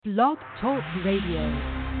Blog Talk Radio.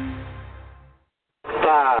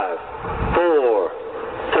 5, 4,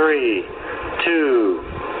 3, 2,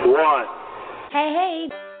 1. Hey.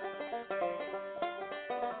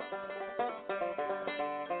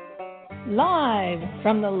 Live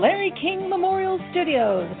from the Larry King Memorial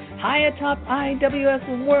Studios, high atop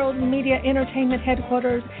IWS World Media Entertainment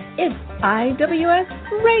Headquarters, it's IWS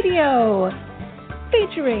Radio,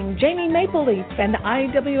 featuring Jamie Mapleleaf and the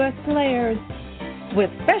IWS Players, with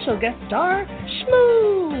special guest star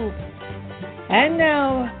Shmoo. And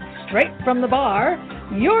now, straight from the bar,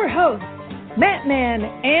 your hosts, Matt Man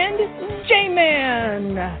and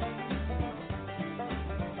J-Man.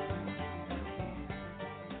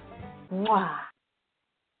 Mwah.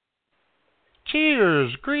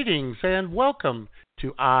 Cheers, greetings, and welcome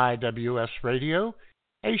to IWS Radio,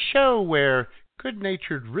 a show where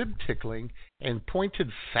good-natured rib-tickling and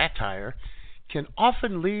pointed satire can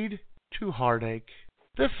often lead to heartache.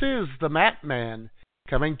 This is the Matt Man,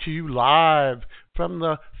 coming to you live from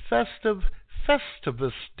the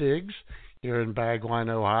Festivus digs here in Bagwine,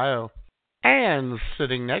 Ohio. And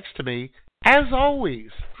sitting next to me, as always,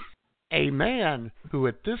 a man who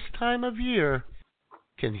at this time of year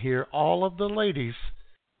can hear all of the ladies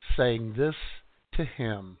saying this to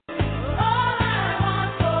him.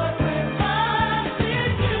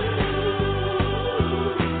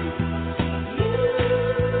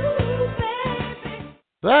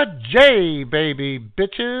 The J baby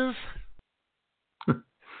bitches.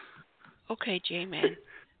 Okay, J-Man,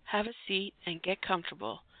 have a seat and get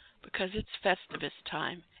comfortable because it's Festivus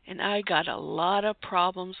time. And I got a lot of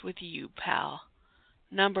problems with you, pal.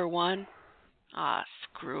 Number one,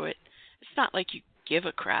 screw it. It's not like you give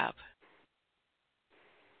a crap.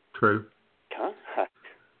 True. Huh?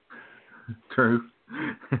 True.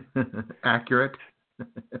 Accurate.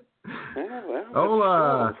 Well,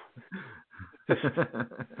 well,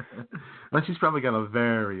 she's probably got a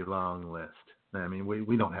very long list. I mean,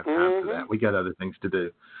 we don't have time for that. We got other things to do.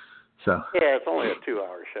 So yeah, it's only a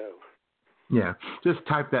 2-hour show. Yeah, just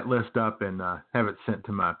type that list up and have it sent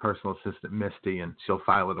to my personal assistant, Misty, and she'll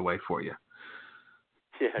file it away for you.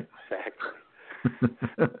 Yeah, exactly.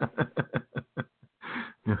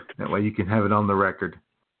 That way you can have it on the record.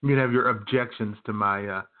 You can have your objections to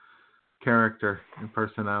my character and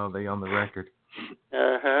personality on the record.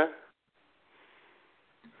 Uh-huh.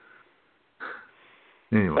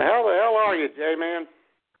 Anyway. The hell are you, J-Man?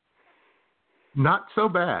 Not so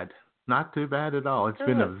bad. Not too bad at all. It's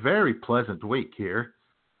been a very pleasant week here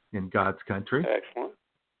in God's country. Excellent.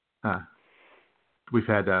 We've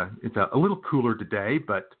had it's a little cooler today,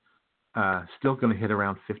 but still going to hit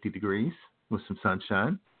around 50 degrees with some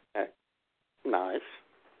sunshine. Nice.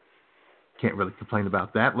 Can't really complain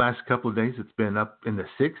about that. Last couple of days, it's been up in the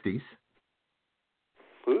 60s.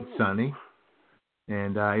 Ooh. Sunny.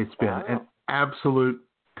 And it's been an absolute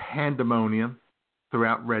pandemonium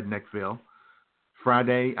throughout Redneckville.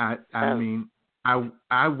 Friday, I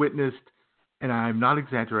witnessed, and I'm not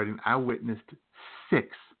exaggerating, I witnessed 6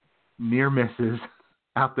 near misses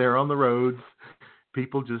out there on the roads.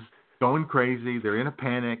 People just going crazy. They're in a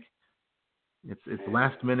panic. It's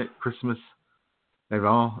last minute Christmas.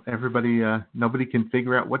 Everybody, nobody can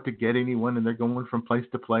figure out what to get anyone, and they're going from place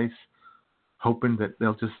to place, hoping that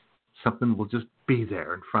something will just be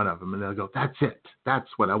there in front of them, and they'll go, "That's it. That's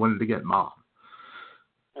what I wanted to get, Mom."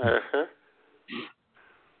 Uh-huh.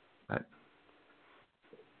 But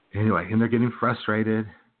anyway, and they're getting frustrated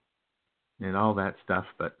and all that stuff.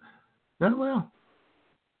 But well,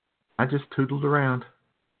 I just tootled around,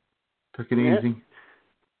 took it easy.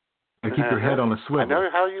 I keep your head on a swivel. I know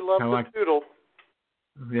how you love the toodle.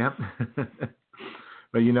 Yep.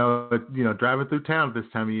 But driving through town this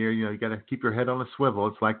time of year, you got to keep your head on a swivel.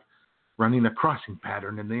 It's like running a crossing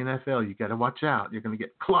pattern in the NFL. You got to watch out. You're going to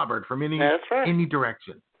get clobbered from any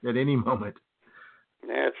direction at any moment.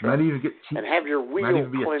 That's right. Not even get and have your wheel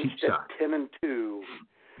clinched at 10 and 2.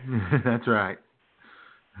 That's right.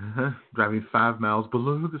 Driving 5 miles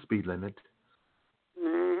below the speed limit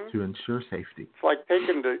to ensure safety. It's like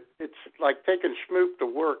taking Schmoop to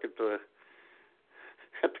work at the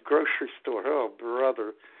grocery store. Oh,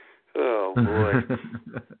 brother. Oh, boy.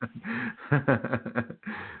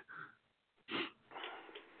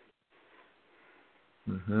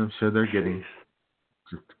 I'm sure they're getting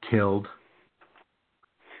just killed.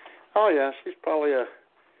 Oh, yeah. She's probably a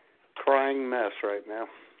crying mess right now.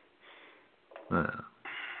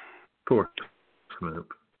 Poor Schmoop.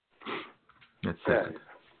 That's sad.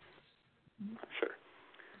 Sure.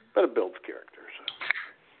 But it builds character.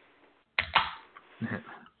 So.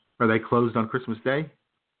 Are they closed on Christmas Day?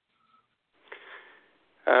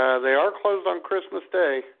 They are closed on Christmas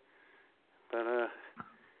Day, but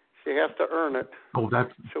She has to earn it. Oh,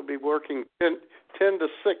 that's She'll be working 10 to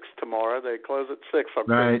 6 tomorrow. They close at 6 on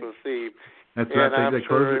right. Christmas Eve. That's and right. I'm They sure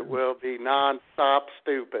close it will be nonstop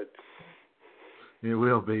stupid. It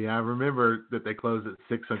will be. I remember that they close at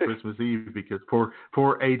 6 on Christmas Eve because poor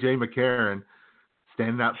AJ McCarron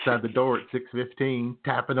standing outside the door at 6:15,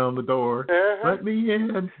 tapping on the door. Uh-huh. Let me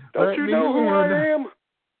in. Don't you know who I am?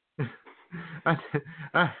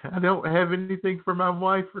 I don't have anything for my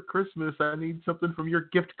wife for Christmas. I need something from your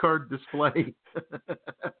gift card display.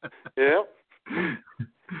 Yep.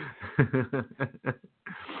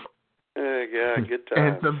 Yeah, good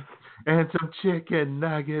times. And some chicken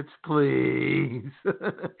nuggets, please.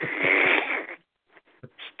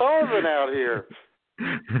 Starving out here.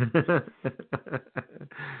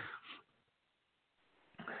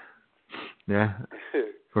 Yeah.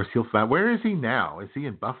 Of course, he'll find. Where is he now? Is he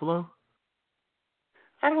in Buffalo?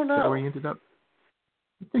 I don't know. Is that where he ended up?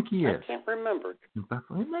 I think he is. I can't remember. In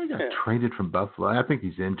Buffalo. He may have got traded from Buffalo. I think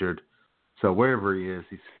he's injured. So wherever he is,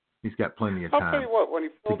 he's got plenty of time. I'll tell you what. When he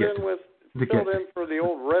filled in for the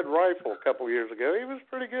old Red Rifle a couple years ago, he was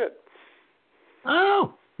pretty good.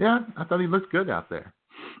 Oh, yeah. I thought he looked good out there.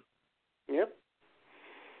 Yep.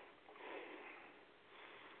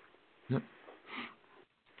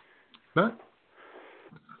 But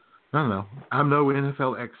I don't know. I'm no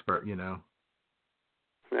NFL expert, you know.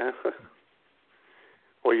 Yeah.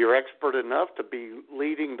 Well, you're expert enough to be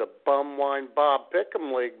leading the Bumwine Bob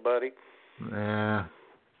Pick'em League, buddy. Yeah.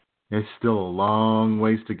 There's still a long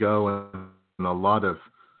ways to go and a lot of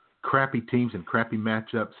crappy teams and crappy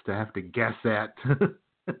matchups to have to guess at.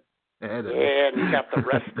 And you got the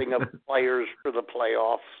resting of players for the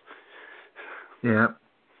playoffs. Yeah.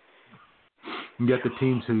 You got the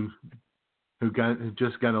teams who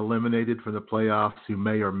just got eliminated from the playoffs who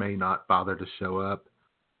may or may not bother to show up.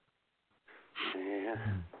 Yeah.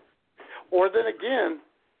 Or then again,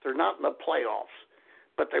 they're not in the playoffs,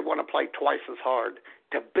 but they want to play twice as hard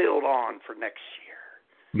to build on for next year.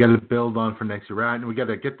 You got to build on for next year, right? And we got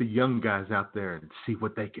to get the young guys out there and see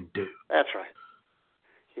what they can do. That's right.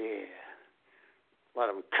 Yeah. Let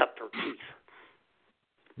them cut their teeth.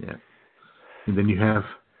 Yeah. And then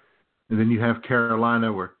you have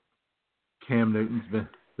Carolina where Cam Newton's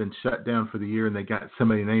been shut down for the year, and they got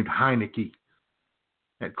somebody named Heineke.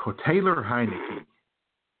 Taylor Heineke.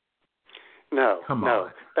 No, Come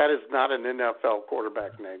on. That is not an NFL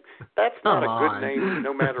quarterback name. That's not a good name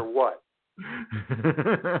no matter what.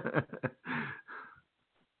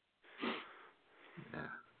 Yeah.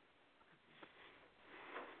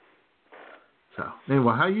 So,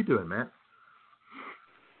 anyway, how you doing, Matt?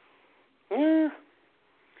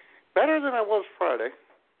 Better than I was Friday.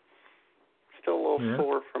 Still a little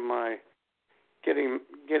sore from my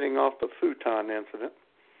getting off the futon incident.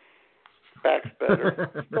 Back's better.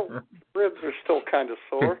 Ribs are still kind of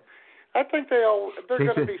sore. I think they're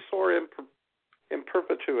going to be sore in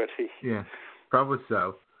perpetuity. Yeah, probably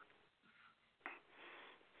so.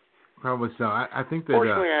 I think that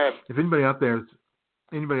if anybody out there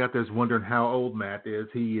is wondering how old Matt is,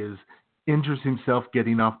 he is injures himself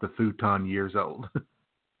getting off the futon years old.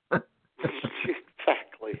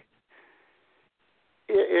 Exactly.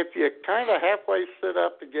 If you kind of halfway sit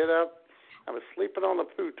up to get up, I was sleeping on the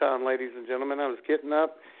futon, ladies and gentlemen. I was getting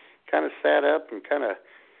up, kind of sat up, and kind of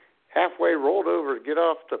halfway rolled over to get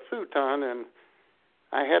off the futon, and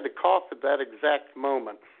I had to cough at that exact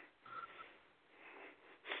moment.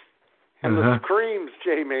 And the screams,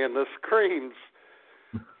 Jamie, and the screams.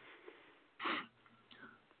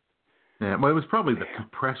 Yeah, well, it was probably the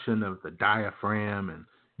compression of the diaphragm, and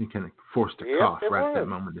you kind of forced a cough right at that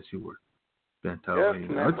moment as you were bent over. Yes,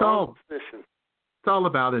 you know, it's all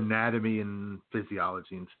about anatomy and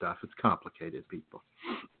physiology and stuff. It's complicated, people.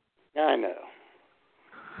 I know.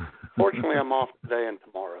 Fortunately, I'm off today and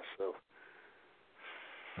tomorrow, so.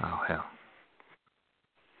 Oh, hell.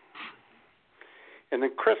 And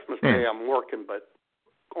then Christmas Day, I'm working, but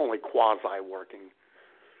only quasi-working.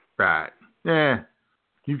 Right. Yeah.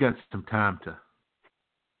 You got some time to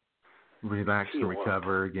relax and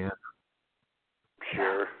recover again.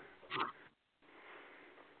 Sure.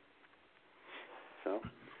 So,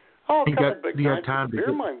 you got time to get.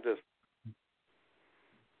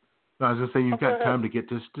 I was going to say you've got time to get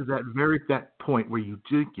to that point where you're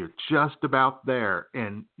just about there,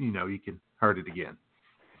 and you can hurt it again.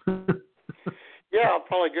 Yeah, I'll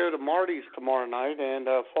probably go to Marty's tomorrow night and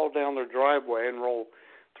fall down their driveway and roll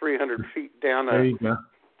 300 feet down a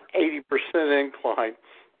 80% incline.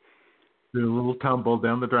 Do a little tumble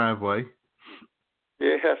down the driveway.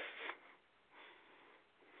 Yes.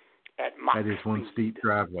 That is one steep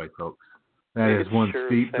driveway, folks. That is one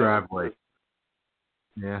steep driveway.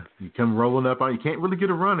 Yeah, you come rolling up on. You can't really get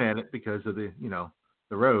a run at it because of the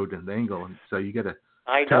the road and the angle, and so you got to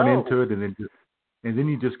turn into it, and then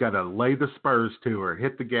you just got to lay the spurs to her,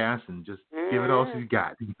 hit the gas, and just give it all you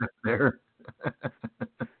got there.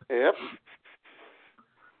 Yep.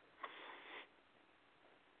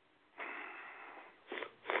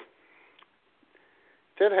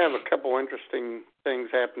 Did have a couple interesting things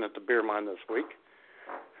happen at the beer mine this week,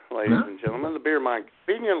 ladies and gentlemen. The beer mine,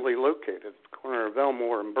 conveniently located at the corner of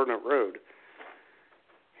Elmore and Burnett Road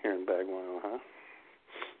here in Bagwell, Ohio.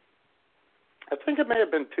 I think it may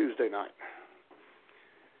have been Tuesday night.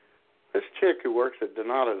 This chick who works at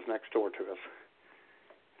Donato's next door to us,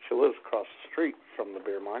 she lives across the street from the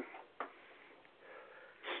beer mine.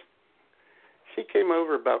 She came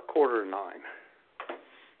over about 8:45,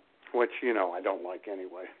 which, I don't like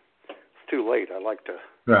anyway. It's too late. I like to...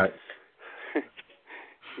 Right.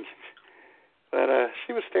 But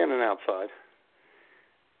she was standing outside.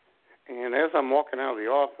 And as I'm walking out of the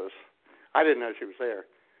office, I didn't know she was there.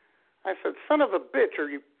 I said, "Son of a bitch, are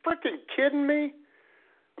you freaking kidding me?"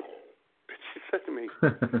 She said to me,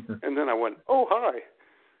 and then I went, "Oh, hi."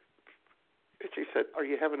 And she said, "Are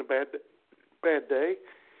you having a bad day?"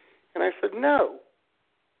 And I said, "No."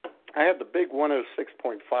 I had the big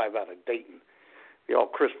 106.5 out of Dayton, the all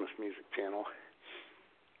Christmas music channel,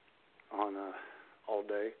 on all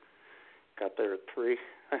day. Got there at 3.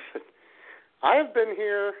 I said, "I have been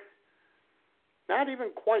here not even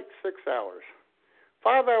quite 6 hours.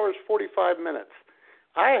 5 hours, 45 minutes.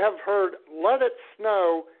 I have heard 'Let It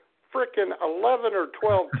Snow' frickin' 11 or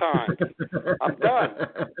 12 times. I'm done."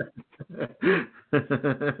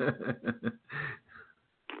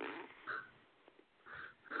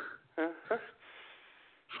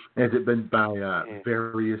 Has it been by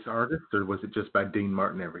various artists, or was it just by Dean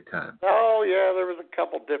Martin every time? Oh, yeah, there was a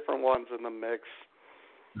couple different ones in the mix.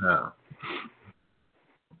 No.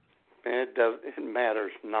 It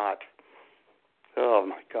matters not. Oh,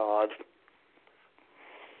 my God.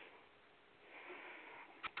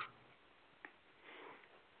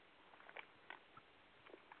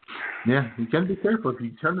 Yeah, you got to be careful. If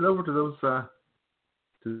you turn it over to those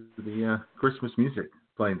to the Christmas music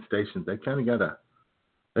playing stations, they kind of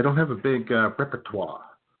they don't have a big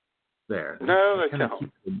repertoire there. No, they kind of don't.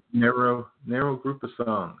 keep a narrow group of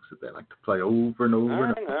songs that they like to play over and over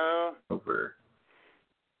and over.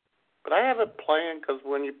 But I have it playing because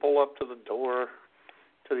when you pull up to the door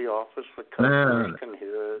to the office, the customers can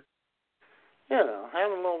hear it.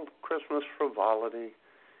 Having a little Christmas frivolity.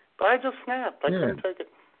 But I just snapped. I couldn't take it.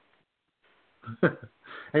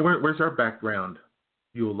 Hey, where's our background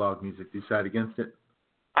Yule log music? Do you side against it?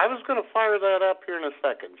 I was going to fire that up here in a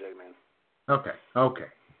second, J-Man. Okay.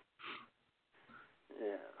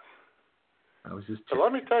 Yeah. I was just. So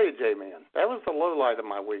let me tell you, J-Man, that was the low light of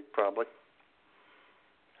my week, probably.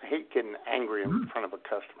 I hate getting angry in front of a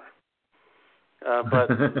customer. But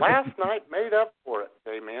last night made up for it,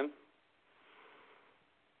 J-Man.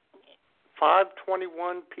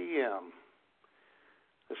 5:21 p.m.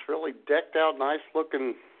 This really decked out,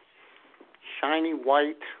 nice-looking, shiny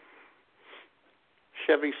white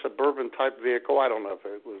Chevy Suburban type vehicle. I don't know if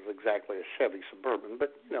it was exactly a Chevy Suburban,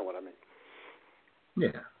 but you know what I mean.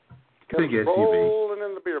 Yeah. Big SUV. Rolling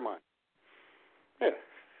in the beer mine. Yeah.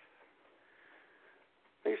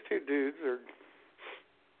 These two dudes are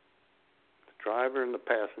the driver and the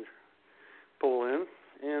passenger. Pull in,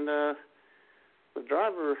 and the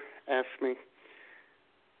driver asked me,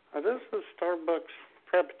 "Are those the Starbucks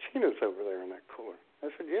Frappuccinos over there in that cooler?" I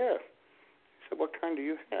said, "Yeah." He said, "What kind do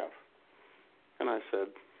you have?" And I said,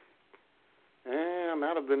 "I'm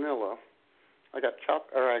out of vanilla. I got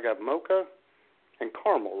mocha and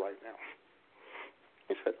caramel right now."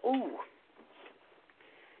 He said, "Ooh,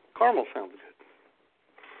 caramel sounds good."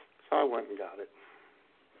 So I went and got it.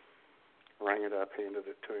 Rang it up, handed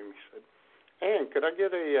it to him. He said, "Ann, could I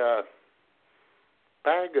get a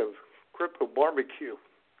bag of Grippo barbecue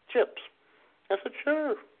chips?" I said,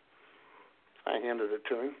 "Sure." I handed it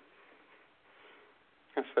to him.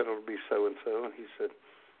 I said, "It'll be so-and-so." And he said,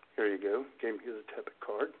 "Here you go." Gave me his debit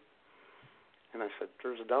card. And I said,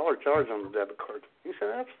 "There's $1 charge on the debit card." He said,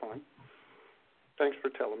 "That's fine. Thanks for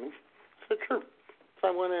telling me." I said, "Sure." So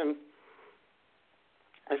I went in.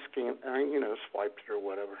 I scanned, swiped it or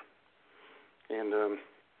whatever. And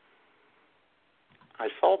I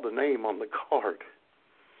saw the name on the card.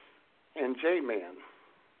 And J-Man,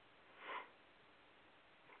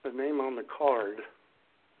 the name on the card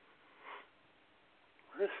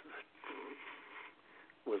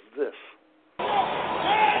was this.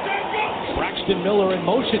 Braxton Miller in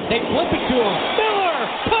motion. They flip it to him. Miller!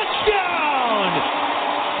 Touchdown!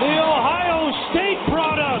 The Ohio State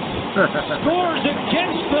product! scores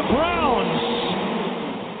against the Browns.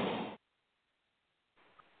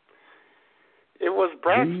 It was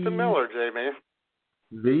Braxton Miller, Jamie.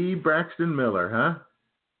 The Braxton Miller, huh?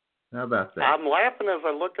 How about that? I'm laughing as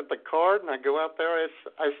I look at the card and I go out there.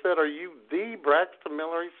 I said, "Are you the Braxton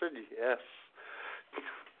Miller?" He said, "Yes."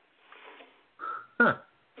 Huh.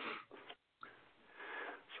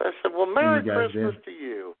 So I said, "Well, Merry Christmas to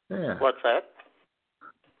you." Yeah. What's that?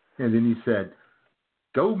 And then he said,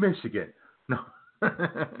 "Go Michigan." No. I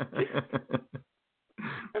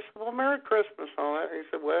said, "Well, Merry Christmas," and all that. He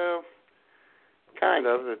said, "Well, kind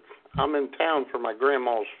of. I'm in town for my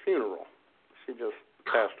grandma's funeral. She just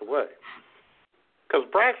passed away." Because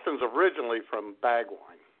Braxton's originally from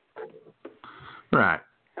Bagwine. Right.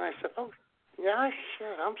 And I said, "Oh, yeah,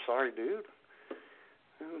 shit. I'm sorry, dude."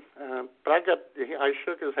 And, but I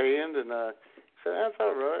shook his hand and he said, "That's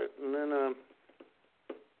all right." And then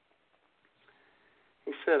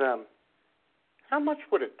he said, "How much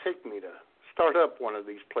would it take me to start up one of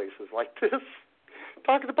these places like this?"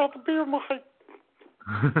 Talking about the beer mike.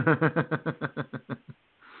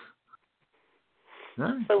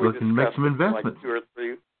 So we looking to make some investments. Like 2 or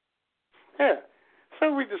 3. Yeah.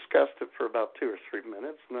 So we discussed it for about 2 or 3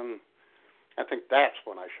 minutes, and then I think that's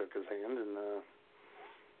when I shook his hand and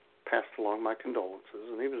passed along my condolences.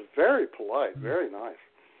 And he was very polite, very nice.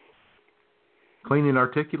 Clean and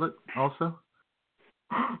articulate, also.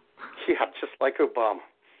 Yeah, just like Obama.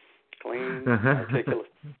 Clean,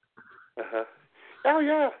 articulate. Oh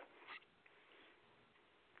yeah.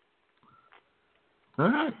 All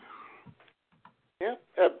right. Yeah,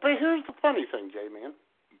 but here's the funny thing, J-Man.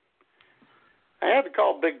 I had to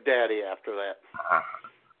call Big Daddy after that.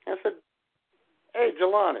 I said, "Hey,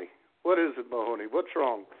 Jelani, what is it, Mahoney? What's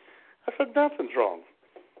wrong?" I said, "Nothing's wrong.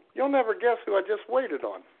 You'll never guess who I just waited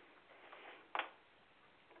on."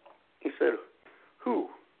 He said, "Who?"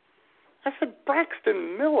 I said,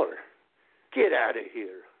 "Braxton Miller. Get out of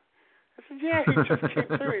here." I said, "Yeah, he just came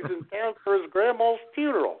through. He's in town for his grandma's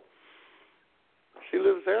funeral." "She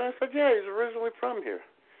lives there?" I said, "Yeah, he's originally from here."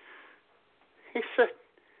 He said,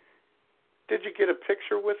 "Did you get a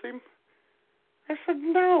picture with him?" I said,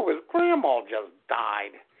 "No, his grandma just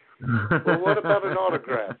died." "Well, what about an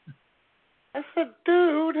autograph?" I said,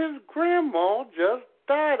 "Dude, his grandma just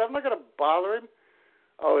died. I'm not going to bother him."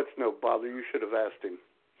 "Oh, it's no bother. You should have asked him."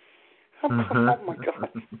 Oh, my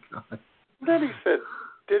God. Then he said,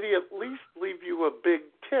 "Did he at least leave you a big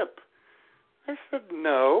tip?" I said,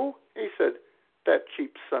 "No." He said, "That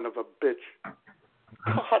cheap son of a bitch."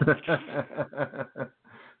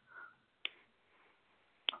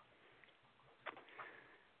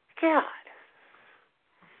 God.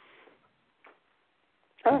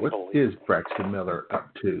 What is Braxton Miller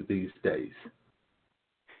up to these days?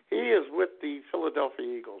 He is with the Philadelphia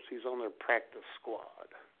Eagles. He's on their practice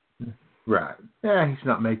squad. Right. Yeah, he's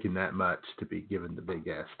not making that much to be given the big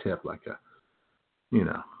ass tip like a, you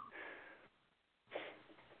know.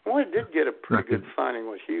 Well, he did get a pretty good signing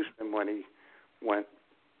with Houston when he went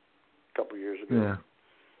a couple years ago. Yeah.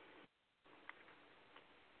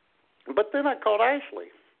 But then I called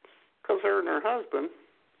Ashley because her and her husband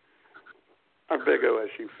are big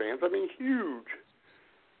OSU fans. I mean, huge.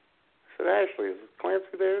 I said, "Ashley, is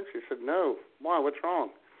Clancy there?" And she said, "No." "Why? What's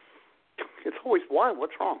wrong?" It's always, "Why?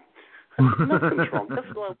 What's wrong?" I said, "Nothing's wrong. That's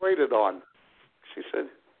who I waited on." She said,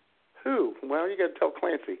 "Who?" "Well, you got to tell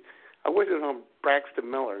Clancy. I waited on Braxton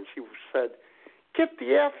Miller." And she said, "Get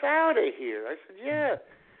the F out of here." I said, "Yeah."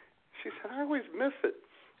 She said, "I always miss it."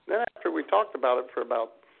 Then after we talked about it for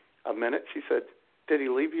about a minute, she said, "Did he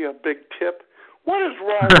leave you a big tip?" What is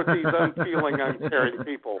wrong with these unfeeling, uncaring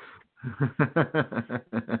people?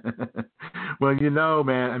 Well, you know,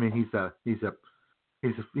 man. I mean, he's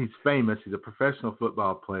famous. He's a professional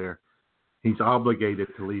football player. He's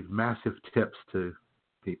obligated to leave massive tips to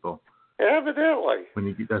people. Evidently. When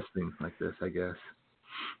he does things like this, I guess.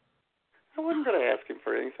 I wasn't going to ask him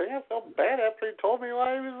for anything. I felt bad after he told me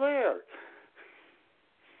why he was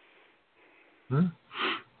there.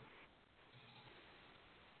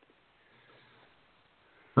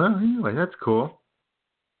 Well, anyway, that's cool.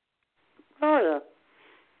 Oh, yeah.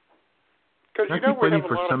 Because I keep waiting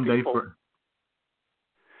for someday for.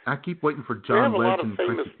 I keep waiting for John Legend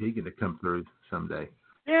and Quincy Teagan to come through someday.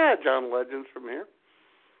 Yeah, John Legend's from here.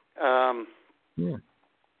 Yeah.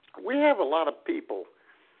 We have a lot of people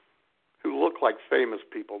who look like famous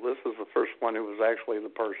people. This is the first one who was actually the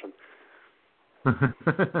person.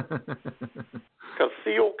 Because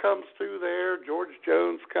Seal comes through there, George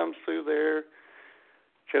Jones comes through there,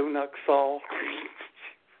 Joe Nuxall.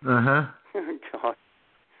 God.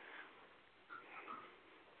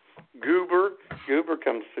 Goober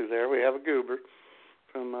comes through there. We have a Goober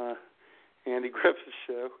from Andy Griffith's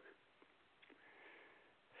show.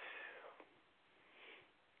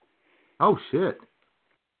 Oh, shit.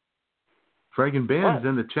 Fragan Ben's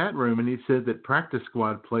in the chat room, and he said that practice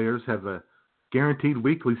squad players have a guaranteed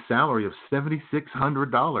weekly salary of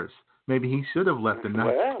 $7,600. Maybe he should have left a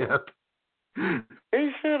nice tip.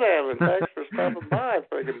 He should have, and thanks for stopping by,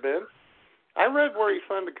 Fragan Ben. I read where he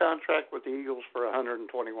signed a contract with the Eagles for $121,000.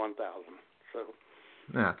 So.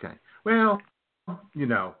 Okay. Well, you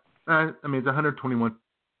know, I mean, it's 121.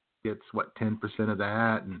 Gets what 10% of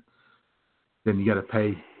that, and then you got to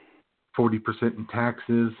pay 40% in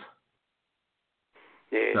taxes.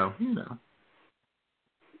 Yeah. So you know.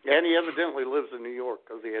 And he evidently lives in New York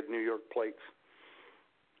because he had New York plates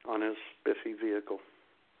on his spiffy vehicle.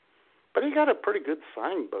 But he got a pretty good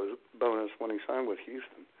signing bonus when he signed with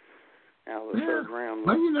Houston out of the third round.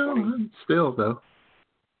 Well, you know, still though.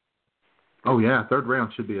 Oh yeah, third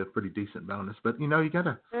round should be a pretty decent bonus. But you know, you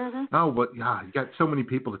gotta. You got so many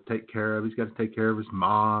people to take care of. He's got to take care of his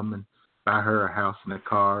mom and buy her a house and a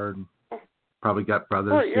car, and probably got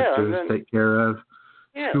brothers, sisters to take care of.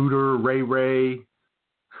 Yeah. Scooter, Ray,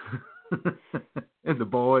 and the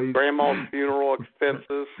boys. Grandma's funeral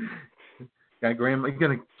expenses. Got grandma. You're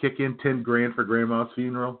gonna kick in $10,000 for grandma's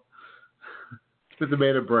funeral. Give the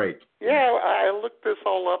man a break. Yeah, I looked this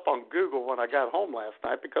all up on Google when I got home last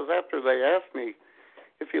night because after they asked me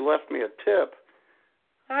if he left me a tip,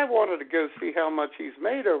 I wanted to go see how much he's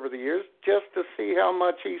made over the years just to see how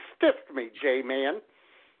much he stiffed me, J-Man.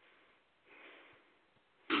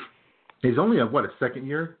 He's only a second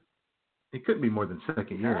year? He couldn't be more than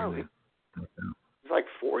second year. No, he's like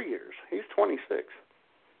 4 years. He's 26.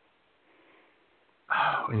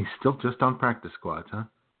 Oh, and he's still just on practice squads, huh?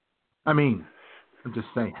 I mean, I'm just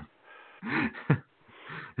saying.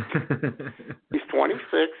 He's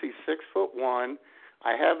 26. He's 6'1".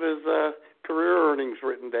 I have his career earnings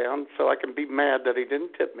written down so I can be mad that he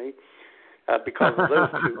didn't tip me because of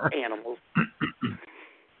those two animals.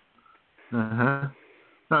 Uh-huh.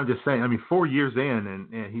 No, I'm just saying. I mean, 4 years in,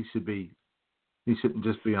 and he shouldn't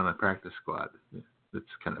just be on a practice squad.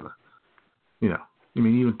 It's kind of a, you know. I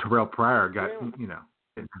mean, even Terrell Pryor got, you know,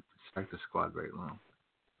 didn't have to practice squad very long,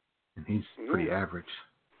 and he's pretty average.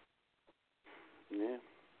 Yeah.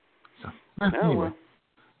 So anyway.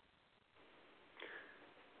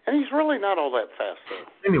 And he's really not all that fast, though.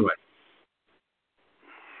 Anyway.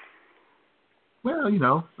 Well, you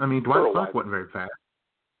know, I mean, Dwight Clark wasn't very fast.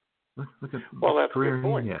 Look at the career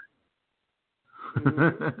he had.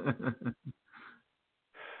 Mm-hmm.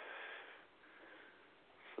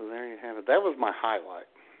 So there you have it. That was my highlight.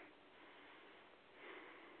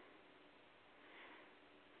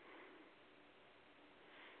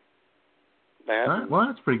 All right. Well,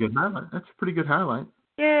 that's a pretty good highlight. That's a pretty good highlight.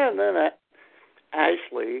 Yeah, and then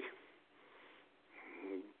Ashley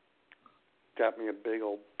got me a big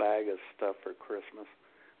old bag of stuff for Christmas.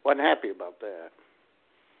 Wasn't happy about that.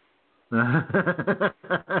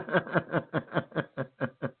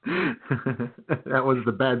 That was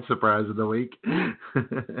the bad surprise of the week.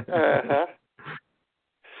 Uh-huh.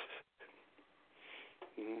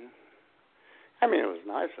 Yeah. I mean, it was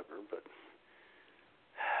nice of her, but...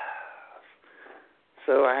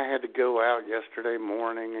 So I had to go out yesterday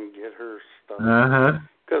morning and get her stuff.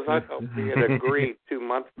 Because I thought we had agreed 2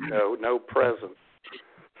 months ago, no presents.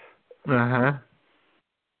 Uh-huh.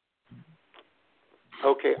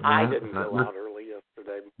 Okay, I didn't go out early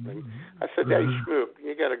yesterday morning. I said, hey, Schmoop,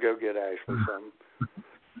 you got to go get Ashley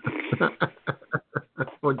something.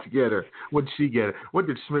 What'd you get her? What'd she get her? What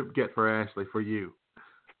did Schmoop get for Ashley from you?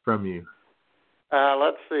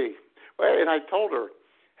 Let's see. Well, and I told her,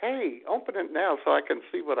 hey, open it now so I can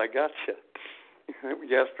see what I got you.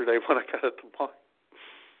 Yesterday when I got it to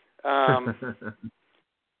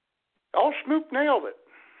Schmoop nailed it.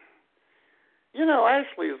 You know,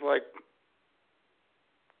 Ashley is like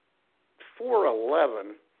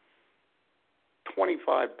 4'11",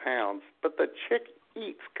 25 pounds, but the chick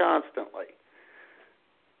eats constantly.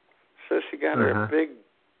 So she got her a big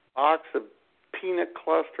box of peanut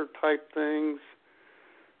cluster type things.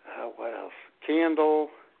 What else? Candle.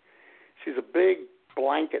 She's a big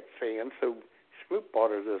blanket fan, so Schmoop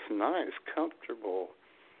bought her this nice, comfortable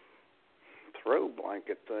throw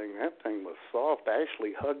blanket thing. That thing was soft.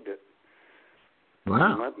 Ashley hugged it.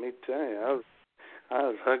 Wow. And let me tell you, I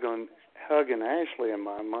was hugging Ashley in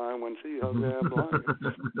my mind when she hugged that blanket.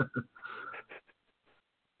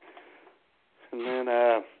 And then,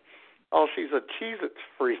 she's a Cheez-Its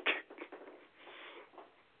freak.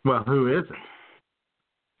 Well, who isn't?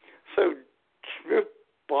 So Schmoop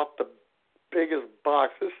bought the biggest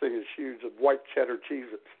box. This thing is huge, of white cheddar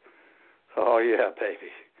Cheez-Its. Oh, yeah,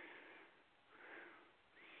 baby.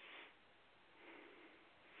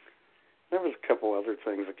 There was a couple other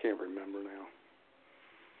things I can't remember now.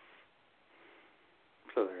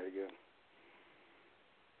 So there you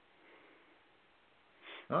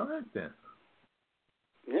go. All right, then.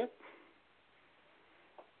 Yep.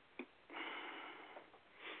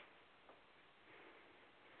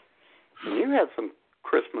 And you had some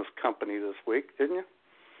Christmas company this week, didn't you?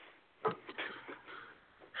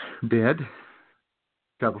 Did. A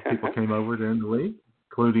couple people came over during the week,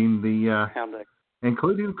 including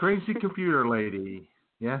the crazy computer lady.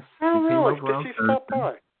 Yes, oh, she came really? over on Did she Thursday. stop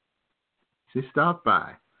by? She stopped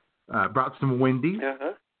by. Brought some Wendy's.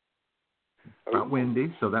 Uh-huh. Brought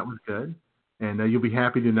Wendy's, so that was good. And you'll be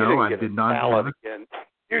happy to know you I did not salad have again.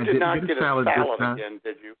 You did not get a salad again,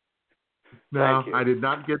 did you? No, I did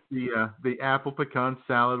not get the apple pecan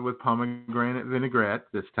salad with pomegranate vinaigrette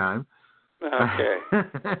this time. Okay.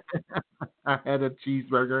 I had a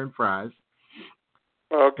cheeseburger and fries.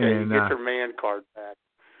 Okay, and, you get your man card back.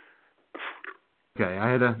 Okay,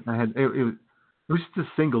 it was just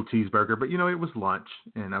a single cheeseburger, but it was lunch,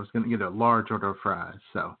 and I was going to get a large order of fries,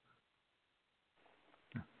 so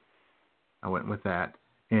I went with that.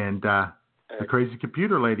 And the crazy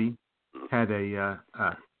computer lady had a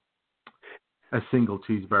single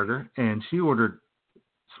cheeseburger, and she ordered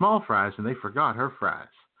small fries, and they forgot her fries.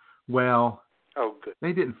 Well, good.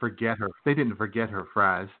 They didn't forget her. They didn't forget her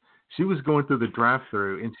fries. She was going through the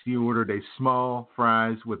drive-thru, and she ordered a small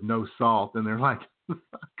fries with no salt, and they're like,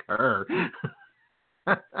 "Fuck her."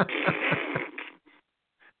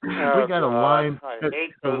 We got a line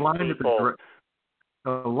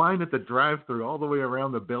at the drive-thru all the way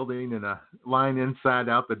around the building, and a line inside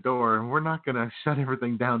out the door, and we're not going to shut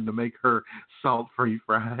everything down to make her salt-free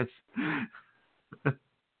fries.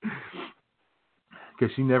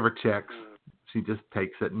 Because she never checks. She just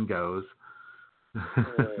takes it and goes.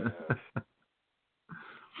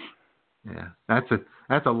 Yeah, that's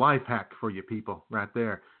a life hack for you people right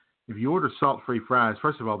there. If you order salt-free fries,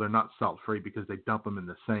 first of all, they're not salt-free because they dump them in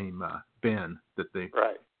the same bin that the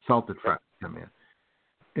salted fries come in.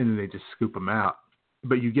 And then they just scoop them out.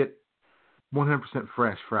 But you get 100%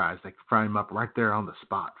 fresh fries. They fry them up right there on the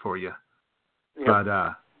spot for you. Yep. But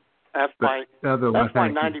that's why 90% of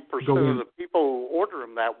the people who order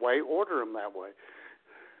them that way.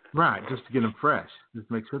 Right, just to get them fresh.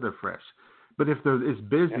 Just make sure they're fresh. But if they're as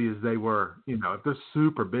busy as they were, if they're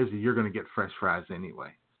super busy, you're going to get fresh fries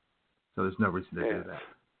anyway. So there's no reason to do that.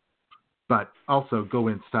 But also go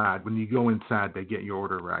inside. When you go inside, they get your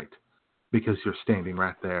order right because you're standing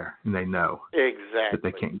right there and they know that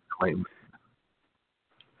they can't get away with it.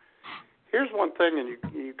 Here's one thing, and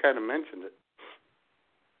you kind of mentioned it.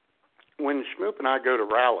 When Schmoop and I go to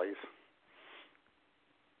rallies,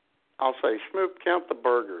 I'll say, "Schmoop, count the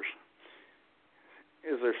burgers.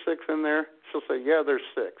 Is there 6 in there?" She'll say, "Yeah, there's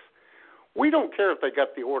 6. We don't care if they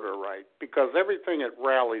got the order right because everything at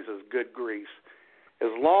rallies is good grease.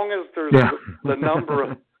 As long as there's the number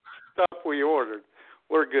of stuff we ordered,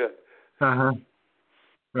 we're good." Uh-huh.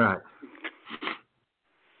 Right.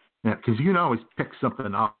 Yeah, because you can always pick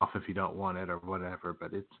something off if you don't want it or whatever,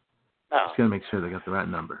 but it's just got to make sure they got the right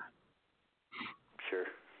number. Sure.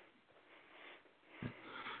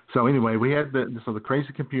 So anyway, we had the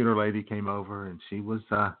crazy computer lady came over, and she was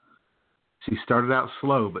she started out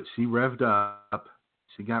slow, but she revved up.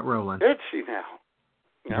 She got rolling. Did she now?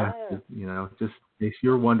 Yeah. Just in case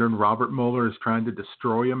you're wondering, Robert Mueller is trying to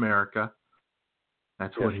destroy America.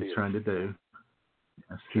 That's what he's trying to do.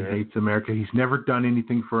 Yes, he hates America. He's never done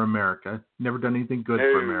anything for America. Never done anything good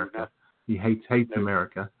for America. No. He hates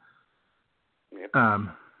America. Yep.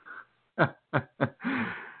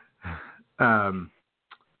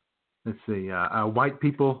 Let's see. White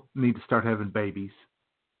people need to start having babies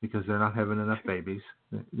because they're not having enough babies.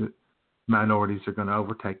 The minorities are going to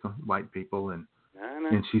overtake the white people, and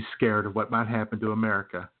she's scared of what might happen to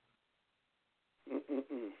America.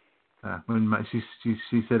 She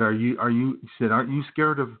said, "Aren't you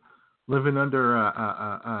scared of living under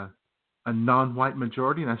a non-white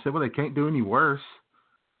majority?" And I said, "Well, they can't do any worse."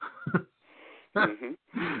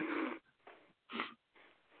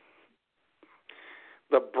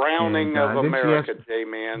 The browning of America,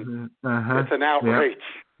 J-Man. It's an outrage.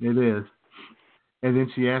 Yep, it is. And then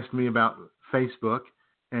she asked me about Facebook,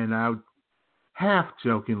 and I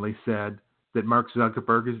half-jokingly said that Mark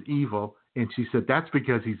Zuckerberg is evil, and she said, "That's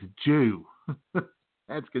because he's a Jew."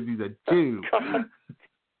 That's because he's a Jew.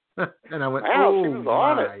 And I went, "Wow, she was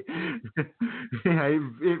on it." Yeah,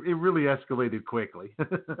 it really escalated quickly.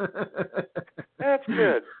 That's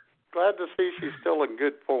good. Glad to see she's still in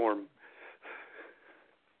good form.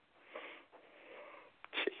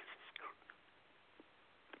 Jesus.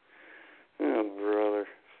 Oh, brother.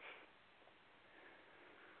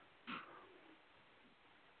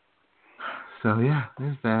 So yeah,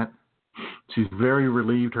 there's that. She's very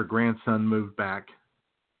relieved her grandson moved back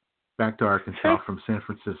to Arkansas from San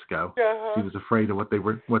Francisco. Uh-huh. She was afraid of what they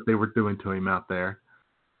were doing to him out there.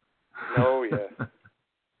 Oh yeah.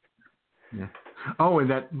 Yeah. Oh, and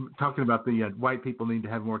that talking about the white people need to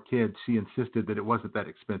have more kids. She insisted that it wasn't that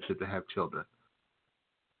expensive to have children.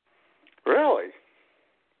 Really?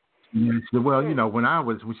 Yeah, she said, well, when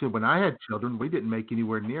I had children, we didn't make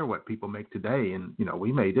anywhere near what people make today, and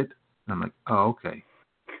we made it. And I'm like, oh, okay.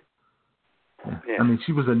 Yeah. I mean,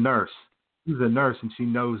 she was a nurse. She was a nurse, and she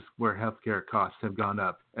knows where healthcare costs have gone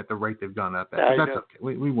up at the rate they've gone up at. But that's okay.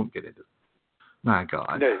 We won't get into it. My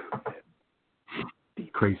God. No.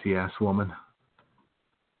 Crazy ass woman.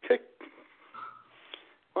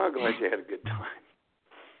 Well, I'm glad you had a good time.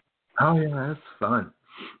 Oh yeah, that's fun.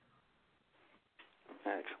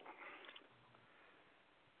 Excellent.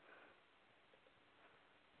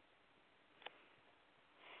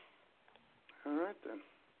 All right then.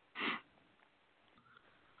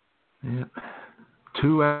 Yeah.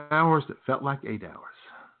 2 hours that felt like 8 hours.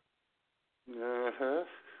 Uh-huh.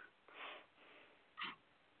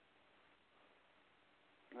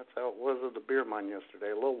 That's how it was at the beer mine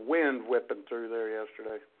yesterday. A little wind whipping through there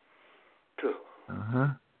yesterday. Uh-huh.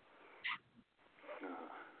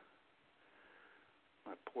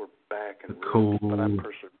 My poor back and cold, ribs, but I'm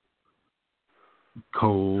persevering.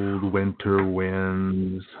 Cold winter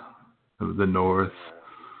winds of the north.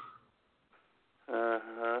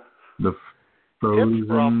 Uh-huh. The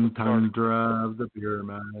frozen tundra of the beer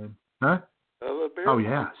mine. Huh? The beer oh, mine.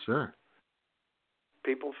 Yeah, sure.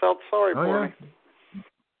 People felt sorry for me.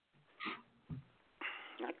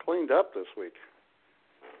 Yeah. I cleaned up this week.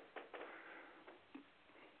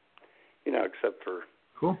 Except for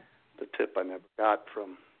the tip I never got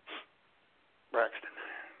from Braxton.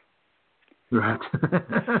 Right.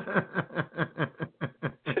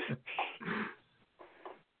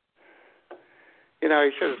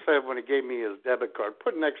 He should have said when he gave me his debit card,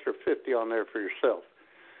 put an extra $50 on there for yourself.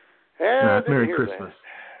 Merry Christmas. That.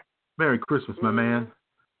 Merry Christmas, my man.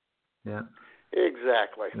 Yeah.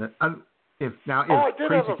 Exactly. If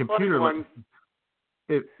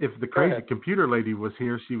the crazy computer lady was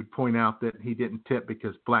here, she would point out that he didn't tip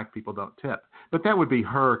because black people don't tip. But that would be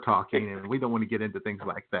her talking, and we don't want to get into things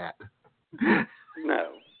like that.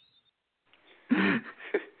 No.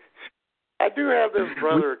 I do have this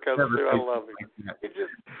brother who comes through. I love him.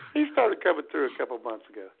 He started coming through a couple months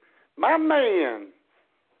ago. My man,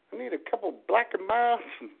 I need a couple black and miles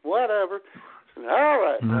and whatever. I said, all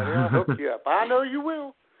right, buddy, I'll hook you up. I know you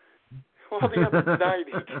will. Well, the other night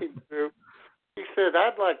he came through. He said,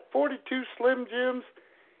 I'd like 42 Slim Jims,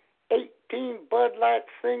 18 Bud Light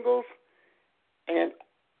singles, and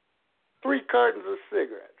 3 cartons of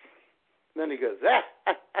cigarettes. And then he goes, I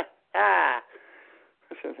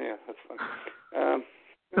said, yeah, that's funny.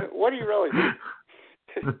 What do you really need?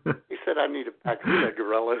 He said, I need a pack of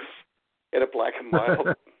cigarillos and a black and mild.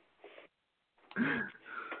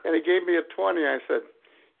 And he gave me a 20. I said,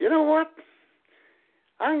 you know what?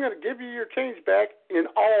 I'm going to give you your change back in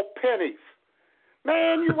all pennies.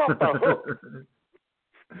 Man, you off the hook.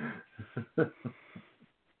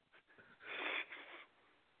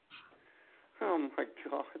 Oh, my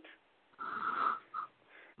God.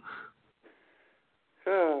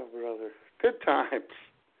 Oh, brother. Good times.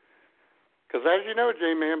 Because as you know,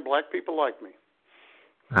 J-Man, black people like me.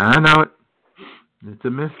 I know it. It's a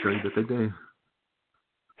mystery, but they do.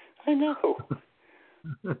 I know.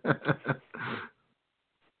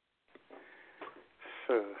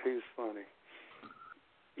 So, he's funny.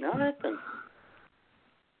 Nothing.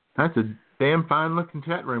 That's a damn fine-looking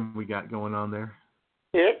chat room we got going on there.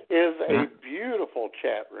 It is a beautiful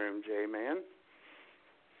chat room, J-Man.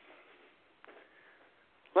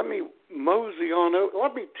 Let me mosey on over.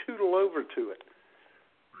 Let me tootle over to it.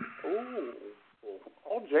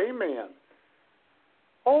 Oh, J-Man.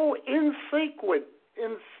 Oh, in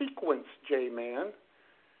sequence, J-Man.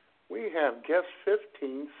 We have guest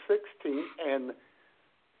 15, 16, and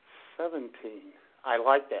 17. I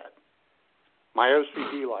like that. My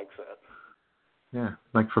OCD likes that. Yeah,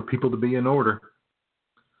 like for people to be in order.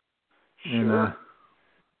 Sure. And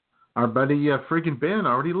our buddy friggin' Ben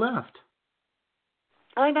already left.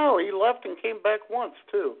 I know. He left and came back once,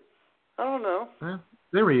 too. I don't know.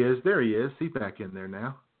 There he is. He's back in there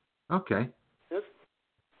now. Okay. Yes.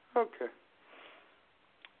 Okay.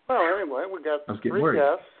 Well, anyway, we got 3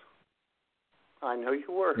 guests. I know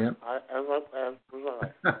you were. Yep. As was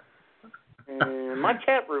I. And my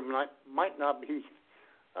chat room might not be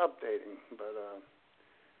updating, but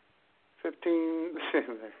 15...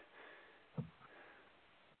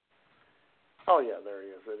 Oh, yeah, there he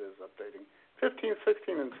is. It is updating. 15,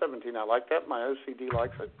 16, and 17. I like that. My OCD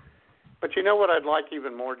likes it. But you know what I'd like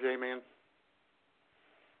even more, J-Man?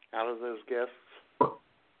 Out of those guests?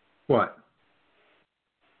 What?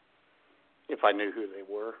 If I knew who they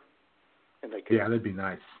were. And they could, yeah, that'd be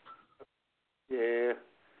nice. Yeah.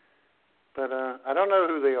 But I don't know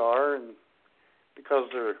who they are, and because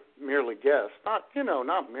they're merely guests. Not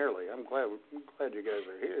merely. I'm glad you guys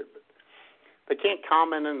are here, but they can't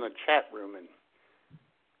comment in the chat room and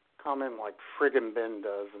comment like friggin' Ben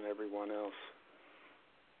does and everyone else.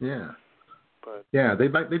 Yeah. But yeah, they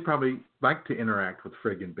probably like to interact with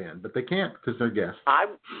friggin' Ben, but they can't because they're guests.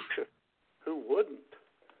 Who wouldn't?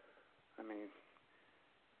 I mean,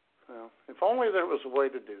 well, if only there was a way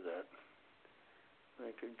to do that.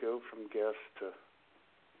 They could go from guest to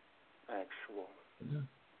actual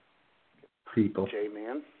people.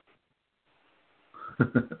 J-Man.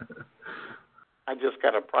 I just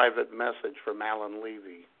got a private message from Alan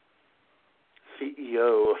Levy,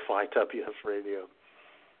 CEO of IWS Radio,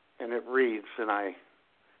 and it reads, and I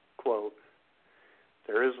quote,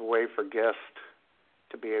 "There is a way for guests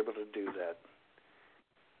to be able to do that.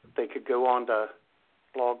 They could go on to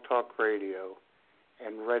Blog Talk Radio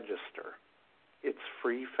and register. It's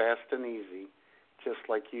free, fast, and easy, just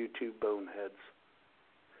like you two boneheads."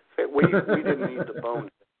 We didn't need the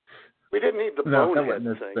bonehead. We didn't need the bonehead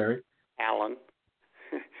thing, Alan.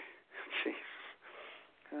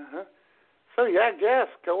 Jeez. So yeah, guess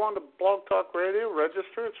go on to Blog Talk Radio,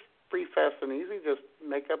 register. It's free, fast, and easy. Just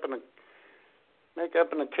make up an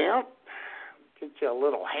account, get you a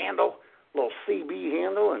little handle, a little CB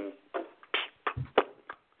handle, and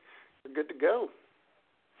you're good to go.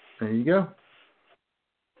 There you go.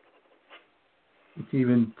 You can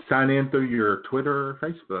even sign in through your Twitter or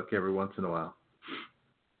Facebook every once in a while.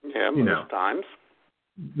 Yeah, most times.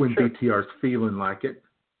 When sure. BTR's feeling like it.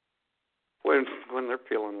 When they're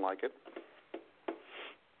feeling like it.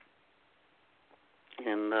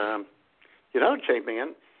 And,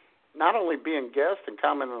 J-Man, not only being guests and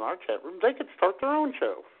commenting in our chat room, they could start their own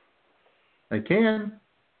show. They can.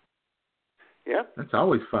 Yeah. That's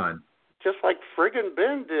always fun. Just like friggin'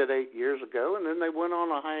 Ben did 8 years ago, and then they went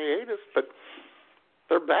on a hiatus, but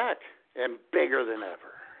they're back and bigger than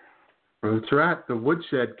ever. That's right. The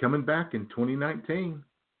Woodshed coming back in 2019.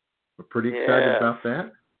 We're pretty excited about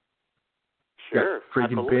that. Sure. Got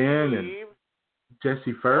friggin' Ben and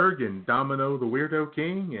Jesse Ferg and Domino the Weirdo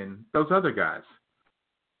King and those other guys.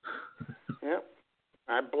 Yep.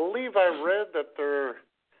 I believe I read that their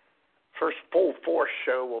first full force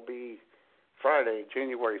show will be Friday,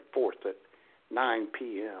 January 4th at 9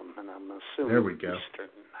 p.m., and I'm assuming there we go. Eastern.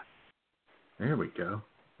 There we go.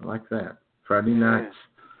 I like that. Friday nights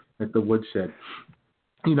at the Woodshed.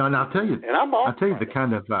 And I'll tell you, I'll tell you the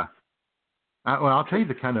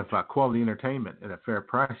kind of quality entertainment at a fair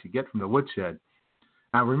price you get from the Woodshed.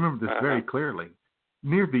 I remember this very clearly.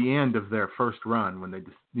 Near the end of their first run, when they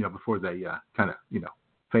just, before they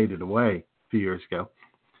faded away a few years ago,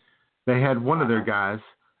 they had one of their guys.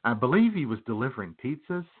 I believe he was delivering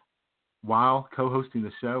pizzas while co-hosting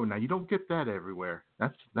the show. Now you don't get that everywhere.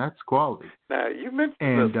 That's quality. Now you mentioned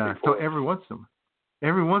and this so every once in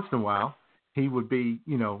a while, he would be,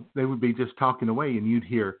 they would be just talking away, and you'd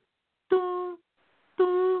hear, doo,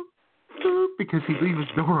 doo, doo, because he'd leave his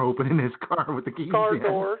door open in his car with the keys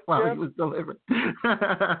door while he was delivering.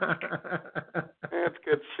 That's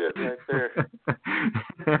good shit right there.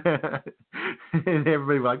 And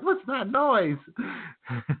everybody was like, "What's that noise?"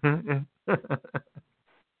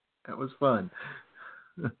 That was fun.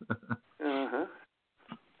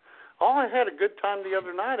 Oh, I had a good time the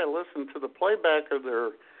other night. I listened to the playback of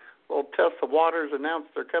their little Test the Waters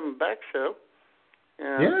announced their coming back show.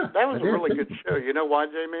 And that was a really good show. You know why,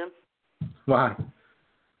 J-Man? Why?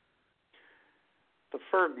 The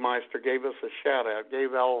Fergmeister gave us a shout-out,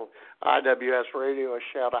 gave IWS Radio a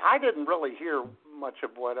shout-out. I didn't really hear much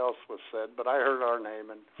of what else was said, but I heard our name,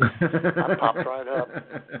 and I popped right up.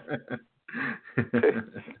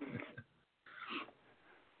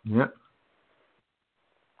 Yep.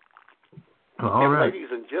 Well, and right.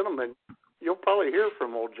 Ladies and gentlemen, you'll probably hear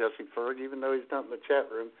from old Jesse Ferg, even though he's not in the chat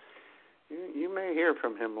room. You may hear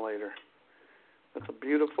from him later. That's a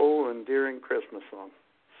beautiful, endearing Christmas song.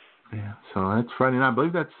 Yeah, so that's Friday night. I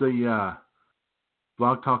believe that's the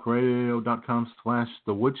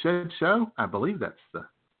blogtalkradio.com/The Woodshed Show. I believe that's the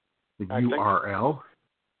URL.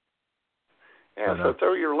 Yeah, so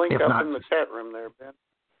throw your link up in the chat room there, Ben.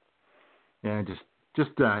 Yeah,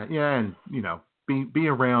 and be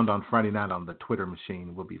around on Friday night on the Twitter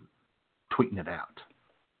machine. We'll be tweeting it out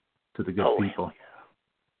to the good people.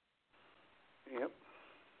 Yeah. Yep.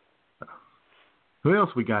 Who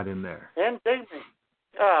else we got in there? And Jamie.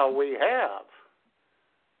 We have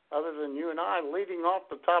other than you and I, leading off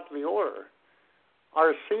the top of the order,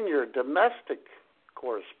 our senior domestic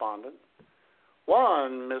correspondent,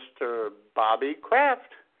 one Mr. Bobby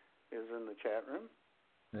Kraft, is in the chat room.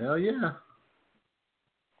 Hell yeah.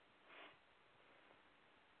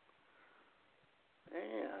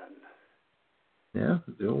 And yeah,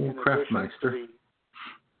 the old Kraftmeister.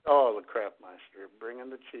 The Kraftmeister, bringing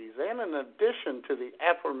the cheese. And in addition to the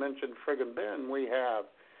aforementioned friggin' Ben, we have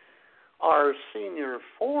our senior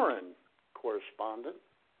foreign correspondent,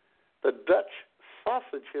 the Dutch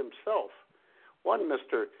sausage himself, one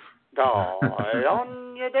Mr.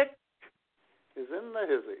 On your dick is in the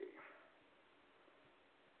hizzy.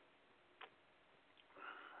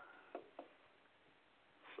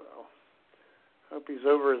 So, hope he's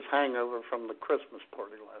over his hangover from the Christmas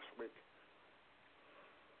party last week.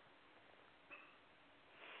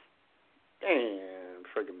 And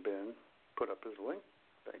friggin' Ben put up his link.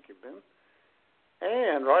 Thank you, Ben.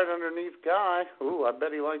 And right underneath Guy, I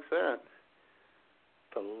bet he likes that,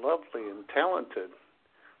 the lovely and talented,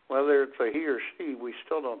 whether it's a he or she, we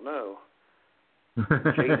still don't know.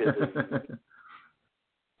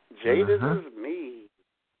 Jaded as me,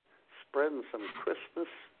 spreading some Christmas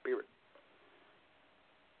spirit.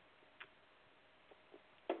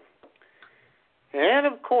 And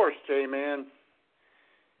of course, J-Man,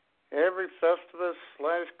 every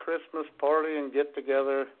Festivus/Christmas party and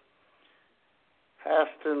get-together has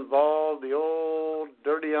to involve the old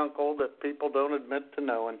dirty uncle that people don't admit to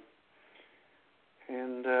knowing.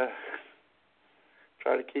 And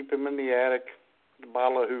try to keep him in the attic, the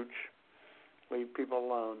bottle of hooch, leave people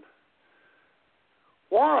alone.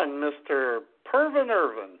 One, Mr. Pervin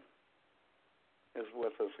Irvin, is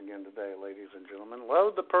with us again today, ladies and gentlemen.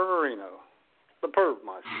 Love the Perverino, the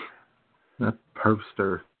Pervmeister. The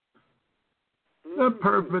Pervster. The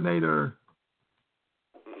Pervinator.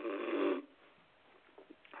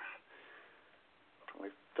 We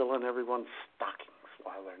fill in everyone's stockings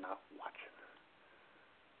while they're not watching.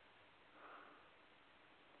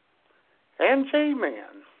 And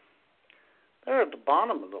J-Man, they're at the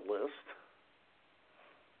bottom of the list.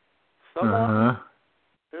 Someone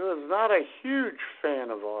who is not a huge fan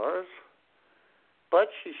of ours, but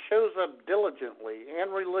she shows up diligently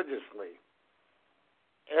and religiously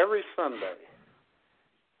every Sunday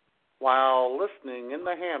while listening in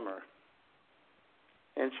the Hammer.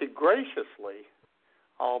 And she graciously,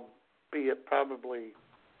 albeit probably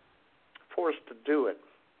forced to do it,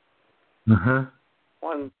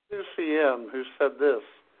 one Susie M. who said this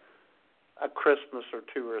a Christmas or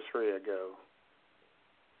two or three ago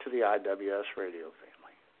to the IWS Radio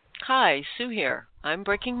family. Hi, Sue here. I'm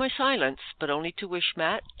breaking my silence, but only to wish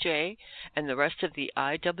Matt, Jay, and the rest of the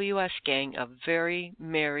IWS gang a very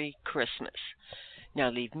Merry Christmas. Now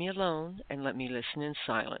leave me alone and let me listen in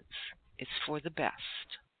silence. It's for the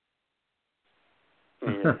best.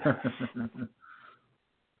 Yeah.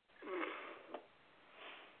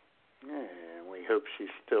 And we hope she's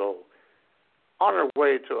still on her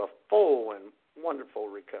way to a full and wonderful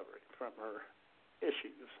recovery from her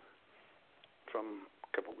issues from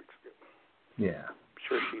a couple weeks ago. Yeah. I'm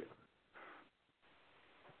sure she is.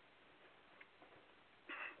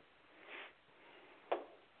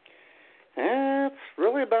 That's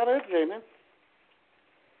really about it, Jamie.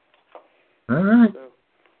 All right. So,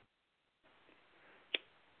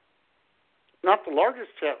 not the largest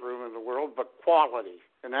chat room in the world, but quality.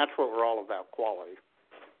 And that's what we're all about, quality.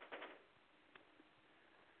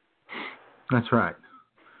 That's right.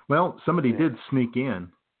 Well, somebody did sneak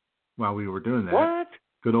in while we were doing that. What?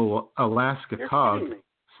 Good old Alaska You're Cog kidding me.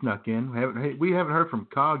 snuck in. We haven't heard from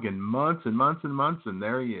Cog in months and months and months, and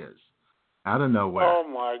there he is, out of nowhere. Oh,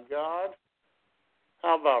 my God.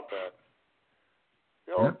 How about that?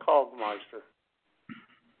 The old Cogmeister.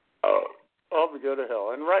 Oh, we go to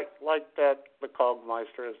hell. And right like that, the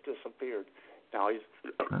Cogmeister has disappeared. Now he's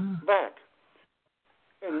back.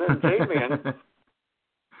 And then J-Man,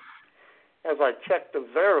 as I checked to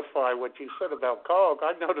verify what you said about Cog,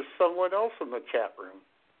 I noticed someone else in the chat room.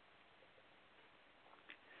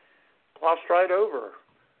 Glossed right over.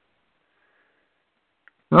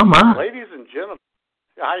 Oh, my. Ladies and gentlemen,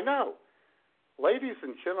 I know. Ladies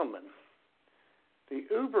and gentlemen, the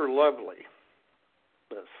uber lovely,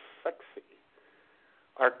 the sexy,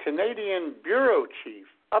 our Canadian Bureau Chief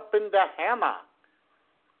up in the Hammer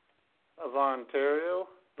of Ontario,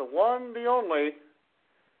 the one, the only,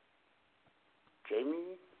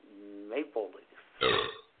 Jamie Mapleleaf.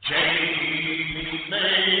 Jamie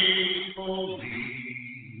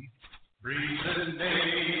Mapleleaf, breathing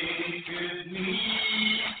naked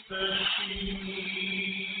neath the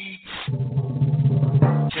sheet.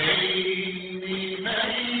 Jamie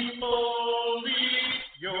Mapleleaf,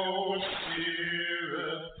 you're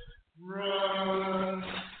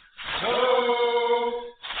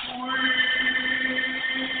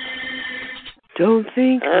Don't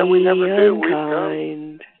think we me never do.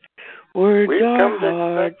 unkind. Words We've are come to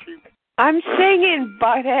hard. expect you. I'm singing,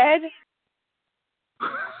 butthead.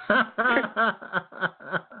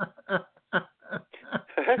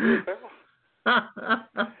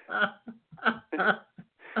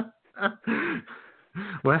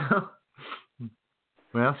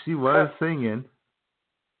 Well, she was singing.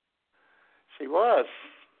 She was.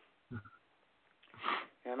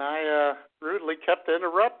 And I rudely kept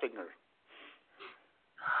interrupting her.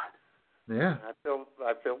 Yeah.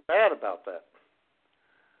 I feel bad about that.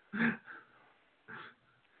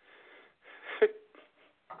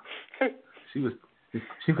 She was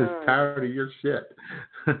tired of your shit.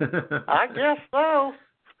 I guess so.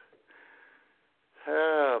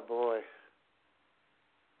 Oh boy.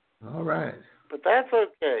 All right. But that's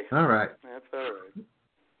okay. All right. That's all right.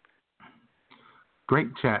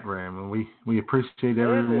 Great chat room, and we appreciate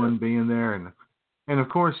everyone being there, and of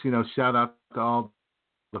course, shout out to all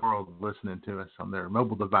the world listening to us on their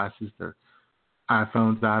mobile devices, their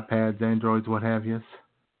iPhones, iPads, Androids, what have you.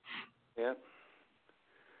 Yeah.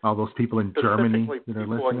 All those people in Germany that are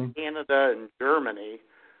people listening. In Canada and Germany.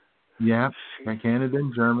 Yeah, Canada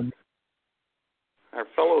and Germany. Our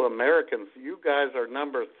fellow Americans, you guys are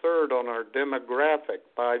number 3rd on our demographic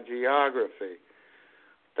by geography.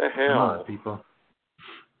 What the hell? Come on, people.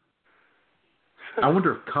 I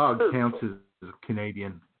wonder if Cog counts as a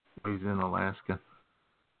Canadian. He's in Alaska.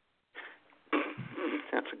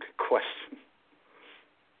 That's a good question.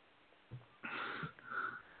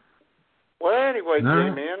 Well, anyway,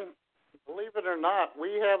 J-Man, believe it or not,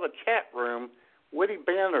 we have a chat room, witty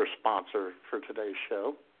banter sponsor for today's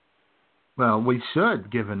show. Well, we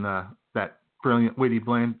should, given that brilliant witty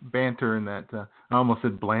banter and that I almost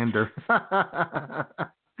said blander.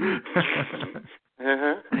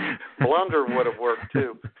 Blunder would have worked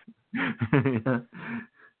too. Yeah.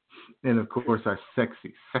 And of course, our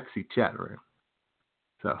sexy chat room.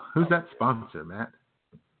 So, who's that sponsor, Matt?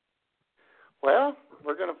 Well,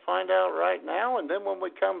 we're going to find out right now, and then when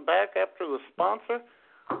we come back after the sponsor,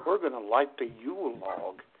 we're going to light the Yule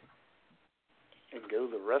log and go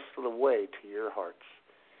the rest of the way to your hearts.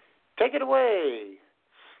 Take it away,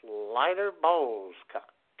 Slider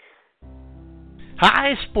Ballscock.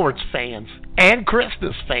 Hi, sports fans and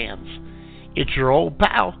Christmas fans. It's your old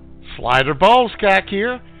pal, Slider Ballscock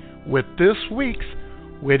here, with this week's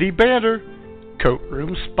Witty Banter Coat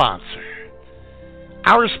Room sponsor.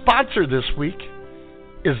 Our sponsor this week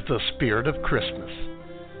is the Spirit of Christmas.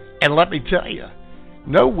 And let me tell you,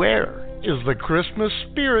 nowhere is the Christmas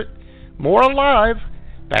spirit more alive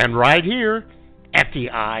than right here at the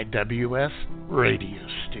IWS Radio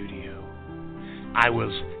Studio. I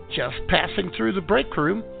was just passing through the break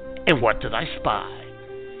room, and what did I spy?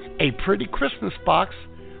 A pretty Christmas box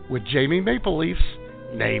with Jamie Mapleleaf's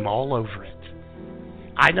name all over it.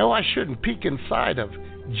 I know I shouldn't peek inside of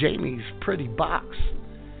Jamie's pretty box,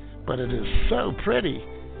 but it is so pretty,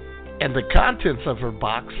 and the contents of her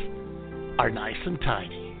box are nice and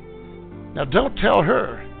tidy. Now don't tell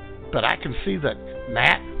her, but I can see that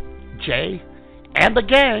Matt, Jay, and the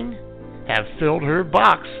gang have filled her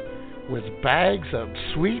box with bags of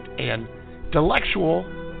sweet and delectual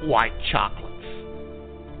white chocolates.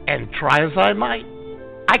 And try as I might,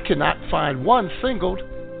 I cannot find one single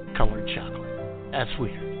colored chocolate. That's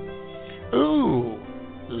weird. Ooh,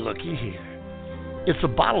 looky here. It's a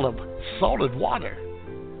bottle of salted water.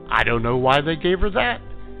 I don't know why they gave her that,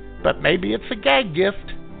 but maybe it's a gag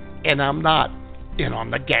gift, and I'm not in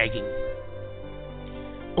on the gagging.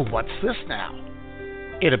 Oh, what's this now?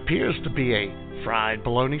 It appears to be a fried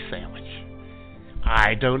bologna sandwich.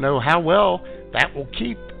 I don't know how well that will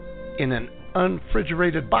keep in an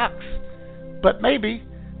unrefrigerated box, but maybe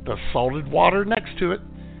the salted water next to it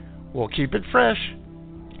will keep it fresh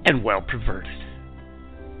and well perverted.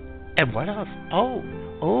 And what else? Oh,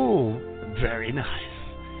 very nice.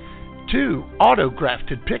 2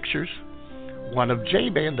 autographed pictures, one of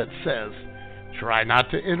J-Man that says, "Try not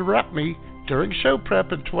to interrupt me during show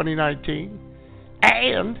prep in 2019,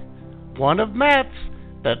 and one of Matt's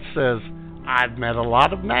that says, "I've met a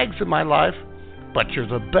lot of nags in my life, but you're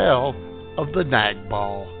the belle of the nag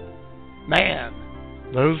ball." Man,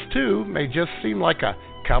 those 2 may just seem like a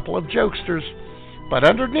couple of jokesters, but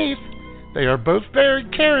underneath, they are both very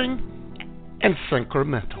caring and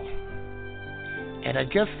sacramental. And I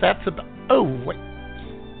guess that's about... Oh, wait.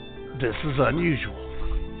 This is unusual.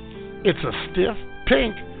 It's a stiff,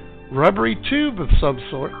 pink, rubbery tube of some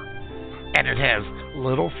sort, and it has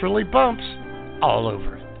little frilly bumps all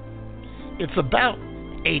over it. It's about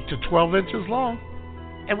 8 to 12 inches long.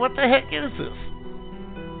 And what the heck is this?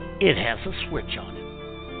 It has a switch on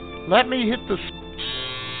it. Let me hit the...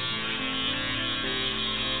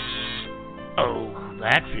 Oh,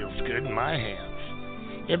 that feels good in my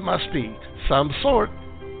hands. It must be some sort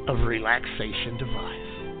of relaxation device.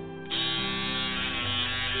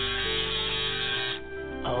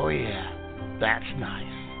 Oh yeah, that's nice.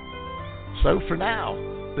 So for now,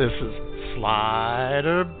 this is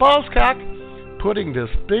Slider Buzzcock putting this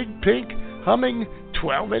big pink humming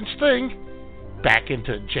 12-inch thing back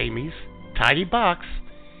into Jamie's tidy box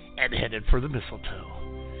and headed for the mistletoe.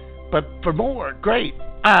 But for more great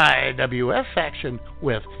IWS action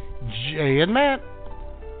with Jay and Matt,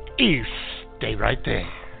 you stay right there.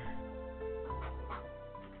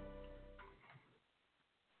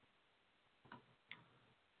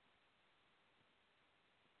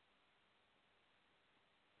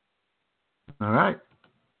 All right.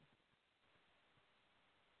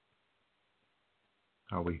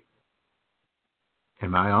 Are we?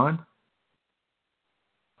 Am I on?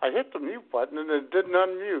 I hit the mute button and it didn't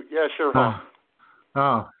unmute. Yeah, sure.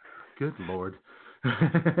 Oh, good Lord.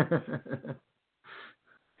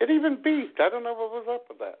 It even beeped. I don't know what was up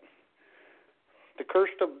with that. The curse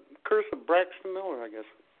of Braxton Miller, I guess.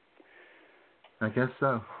 I guess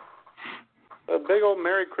so. A big old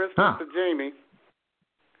Merry Christmas to Jamie,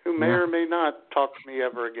 who may or may not talk to me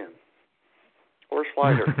ever again. Or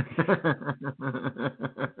Slider.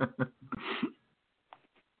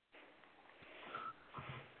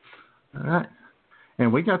 All right.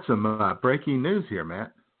 And we got some breaking news here,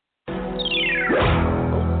 Matt.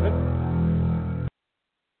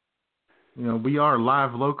 You know, we are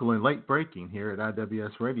live, local, and late breaking here at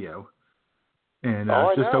IWS Radio. And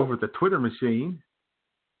just over the Twitter machine,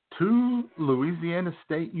 2 Louisiana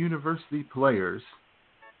State University players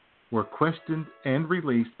were questioned and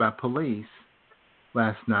released by police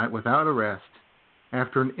last night without arrest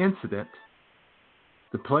after an incident.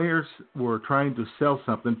 The players were trying to sell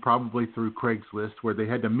something, probably through Craigslist, where they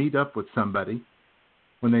had to meet up with somebody.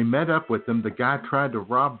 When they met up with them, the guy tried to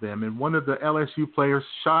rob them, and one of the LSU players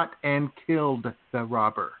shot and killed the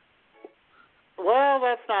robber. Well,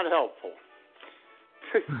 that's not helpful.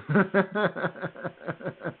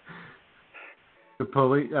 The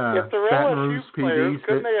police, if they're Baton LSU Rouge players, PD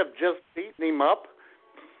couldn't they have just beaten him up?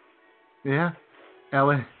 Yeah,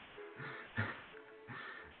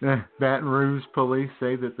 Baton Rouge police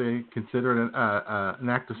say that they consider it an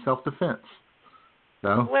act of self-defense.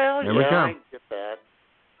 So, there we go. I get that.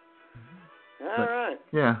 All right.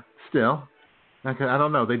 Yeah, still. I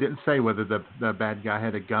don't know. They didn't say whether the bad guy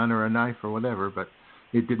had a gun or a knife or whatever, but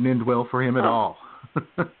it didn't end well for him at all.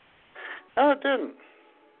 No, it didn't.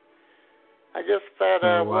 I guess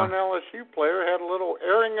that one LSU player had a little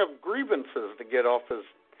airing of grievances to get off his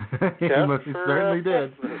he chest. Certainly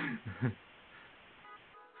did.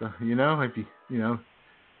 So, if you,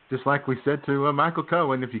 just like we said to Michael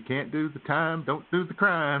Cohen, if you can't do the time, don't do the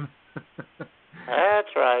crime.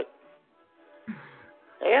 That's right.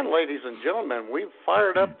 And, ladies and gentlemen, we've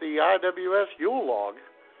fired up the IWS Yule log.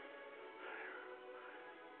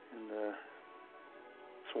 And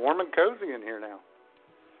it's warm and cozy in here now.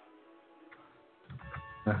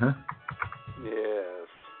 Uh-huh. Yes.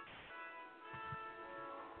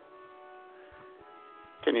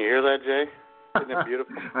 Can you hear that, Jay? Isn't it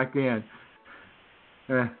beautiful? I can.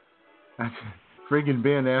 Friggin'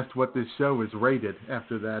 Ben asked what this show is rated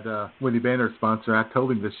after that Woody Banner sponsor. I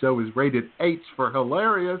told him the show is rated H for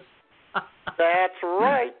hilarious. That's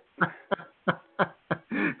right.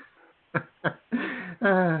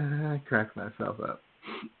 I cracked myself up.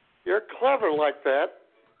 You're clever like that.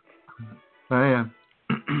 I am.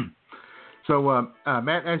 So,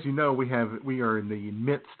 Matt, as you know, we are in the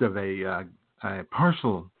midst of a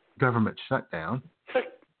partial government shutdown.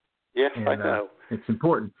 Yes, and, I know. It's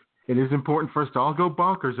important. It is important for us to all go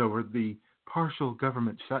bonkers over the partial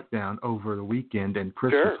government shutdown over the weekend and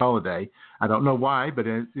Christmas holiday. I don't know why, but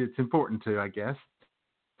it's important to, I guess.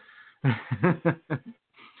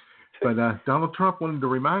 But Donald Trump wanted to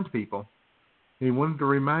remind people. He wanted to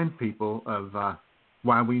remind people of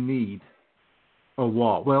why we need a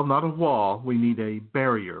wall. Well, not a wall. We need a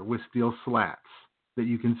barrier with steel slats that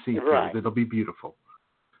you can see through. That'll be beautiful.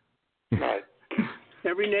 Right.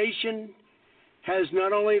 Every nation has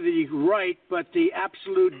not only the right but the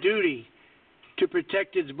absolute duty to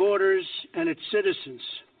protect its borders and its citizens.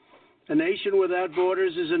 A nation without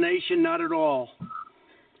borders is a nation not at all.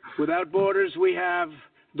 Without borders, we have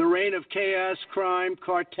the reign of chaos, crime,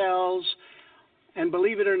 cartels, and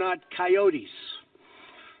believe it or not, coyotes.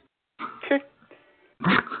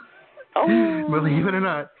 Believe it or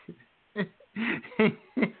not.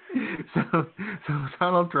 So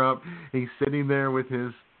Donald Trump, he's sitting there with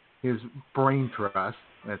his brain trust,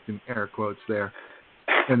 that's in air quotes there,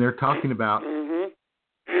 and they're talking about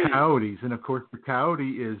coyotes. And, of course, the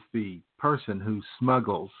coyote is the person who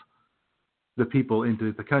smuggles the people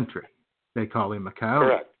into the country. They call him a coyote.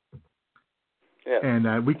 Correct. Yes.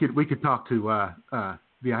 And we could talk to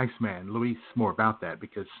the Iceman, Luis, more about that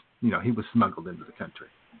because, he was smuggled into the country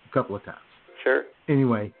a couple of times. Sure.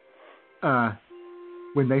 Anyway,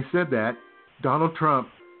 when they said that, Donald Trump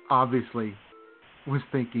obviously was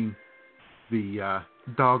thinking the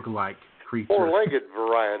dog-like creature. Four-legged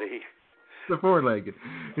variety. The four-legged.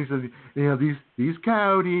 He said, these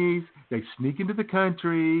coyotes, they sneak into the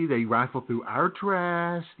country, they rifle through our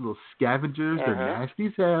trash, little scavengers, they're nasty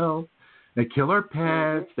as hell. They kill our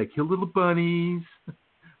pets, they kill little bunnies.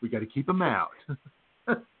 We got to keep them out.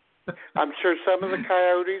 I'm sure some of the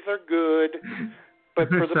coyotes are good, but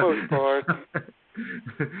for the most part.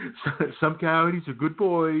 Some coyotes are good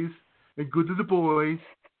boys, and good to the boys.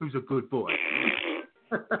 Who's a good boy?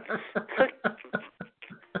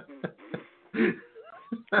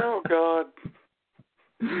 Oh, God.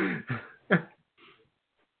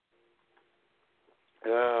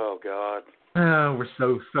 Oh, God. Oh, we're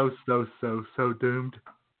so doomed.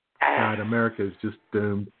 God, America is just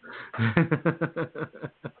doomed.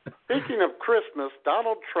 Speaking of Christmas,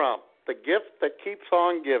 Donald Trump, the gift that keeps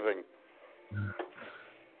on giving.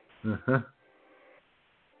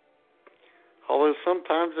 Although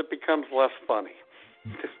sometimes it becomes less funny.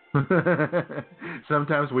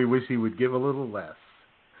 Sometimes we wish he would give a little less.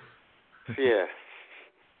 Yeah.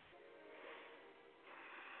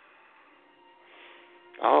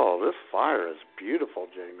 Oh, this fire is beautiful,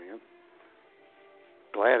 J-Man.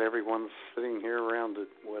 Glad everyone's sitting here around it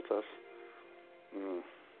with us.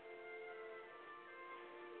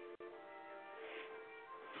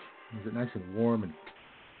 Is it nice and warm and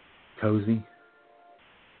cozy?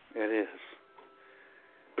 It is.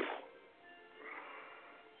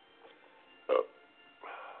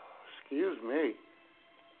 Excuse me.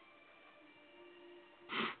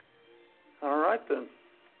 All right, then.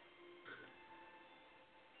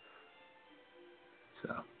 So.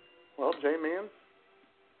 Well, J-Man,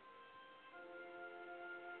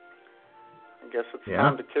 I guess it's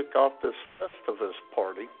time to kick off this Festivus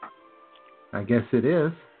party. I guess it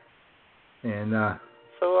is. And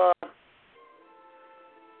so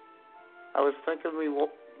I was thinking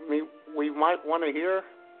we might want to hear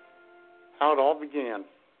how it all began,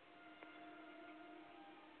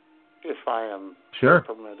 if I am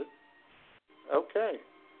permitted. Okay,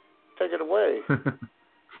 take it away,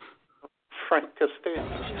 Frank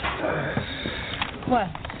Costanza. What?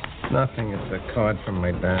 Nothing. It's a card from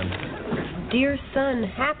my dad. Dear son,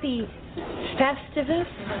 happy Festivus?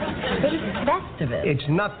 What is Festivus? It's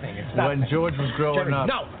nothing. It's nothing. When George was growing up,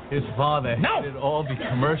 his father hated all the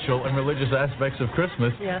commercial and religious aspects of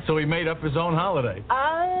Christmas, so he made up his own holiday.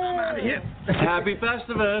 I'm out of here. Happy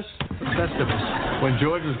Festivus. Festivus. When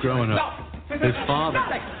George was growing up, his father...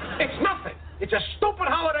 Nothing. It's nothing. It's a stupid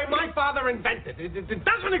holiday my father invented. It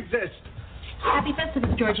doesn't exist. Happy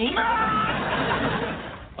Festivus, Georgie.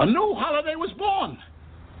 A new holiday was born.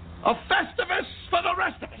 A Festivus for the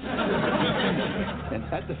rest of us. And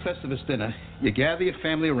at the Festivus dinner, you gather your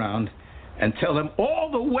family around and tell them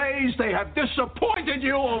all the ways they have disappointed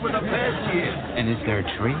you over the past year. And is there a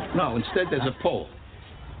tree? No, instead there's a pole.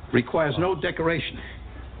 Requires no decoration.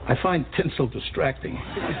 I find tinsel distracting.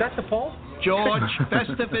 Is that the pole? George,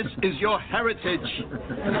 Festivus is your heritage.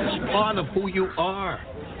 It's part of who you are.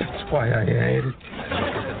 That's why I hate it.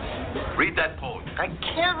 Read that poem. I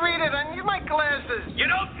can't read it. I need my glasses. You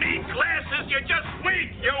don't need glasses. You're just weak.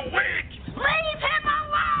 You're weak. Leave him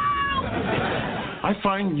alone! I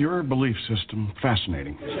find your belief system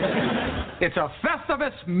fascinating. It's a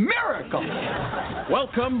Festivus miracle.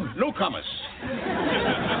 Welcome, newcomers.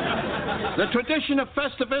 The tradition of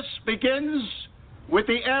Festivus begins with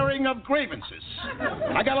the airing of grievances.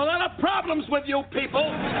 I got a lot of problems with you people.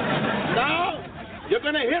 Now, you're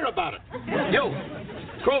going to hear about it. You,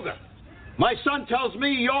 Kruger. My son tells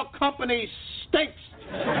me your company stinks.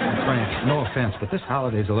 Frank, no offense, but this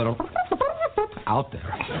holiday's a little out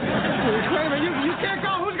there. Kramer, you can't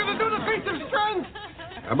go. Who's going to do the feats of strength?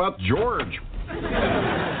 How about George?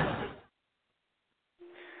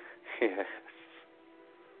 Yes.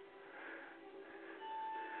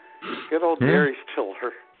 Good old Gary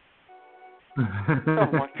Stiller.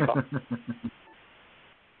 Oh, my God.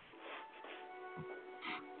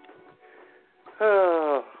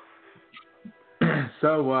 Oh.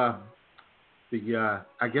 So, I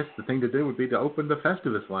guess the thing to do would be to open the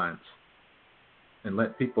Festivus lines and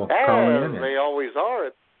let people call in. They always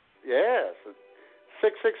are. Yes.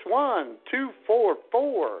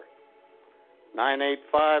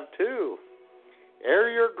 661-244-9852. Air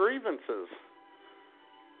your grievances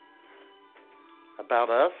about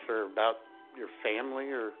us or about your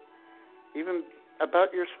family or even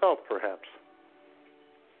about yourself, perhaps.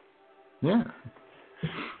 Yeah.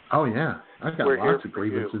 Oh, yeah. I've got We're lots here of for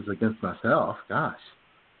you. grievances against myself. Gosh.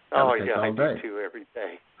 Oh, take yeah, all I day. do too every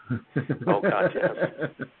day. Oh, God, yes.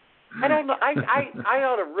 I don't know. I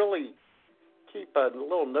ought to really keep a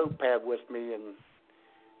little notepad with me and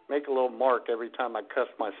make a little mark every time I cuss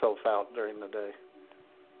myself out during the day.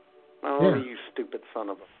 Oh, you stupid son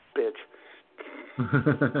of a bitch.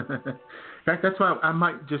 In fact, that's why I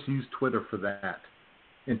might just use Twitter for that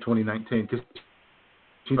in 2019, because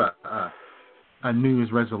a New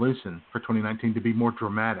Year's resolution for 2019 to be more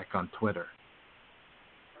dramatic on Twitter.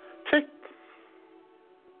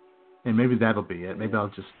 And maybe that'll be it. Maybe I'll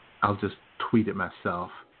just tweet it myself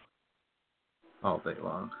all day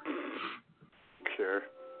long. Sure.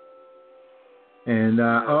 And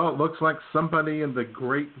it looks like somebody in the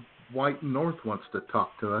Great White North wants to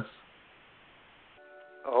talk to us.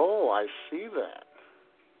 Oh, I see that.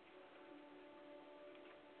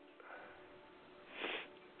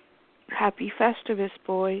 Happy Festivus,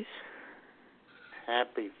 boys.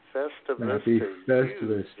 Happy Festivus Happy to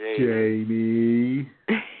Festivus, you,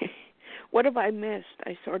 Jamie. What have I missed?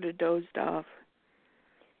 I sort of dozed off.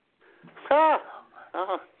 I'll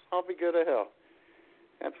be good to hell.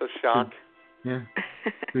 That's a shock. Yeah.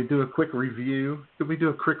 Did we do a quick review? Did we do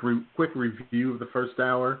a quick review of the first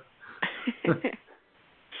hour? Sure,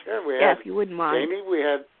 we had. Yeah, if you wouldn't mind. Jamie, we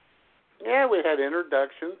had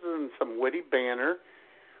introductions and some witty banter.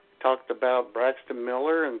 Talked about Braxton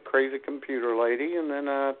Miller and Crazy Computer Lady, and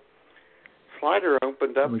then Slider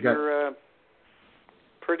opened up your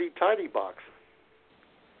pretty tidy box.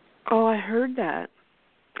 Oh, I heard that.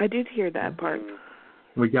 I did hear that part.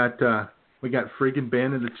 We got Friggin'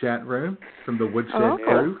 Ben in the chat room from the Woodshed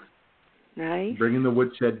crew. Nice. Bringing the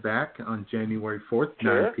Woodshed back on January 4th,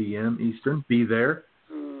 Sure. 9 p.m. Eastern. Be there.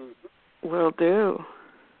 Will do.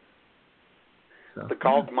 So, the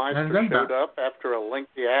Kalkmeister showed up after a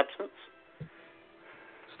lengthy absence.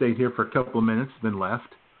 Stayed here for a couple of minutes, then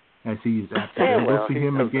left as he is absent. Yeah, We'll see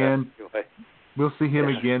him again. Anyway. We'll see him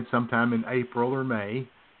again sometime in April or May.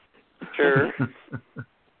 Sure.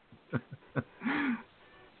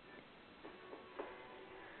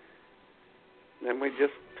 Then we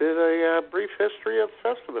just did a brief history of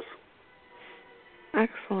Festivus.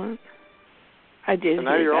 Excellent. I did So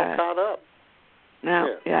now hear you're that. all caught up. Now,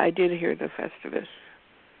 yeah, I did hear the Festivus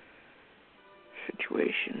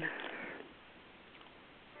situation.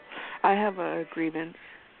 I have a grievance.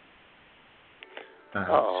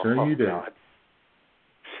 Sure you do. God.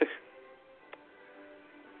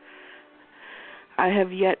 I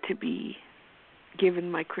have yet to be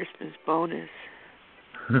given my Christmas bonus.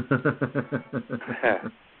 I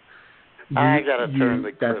got to turn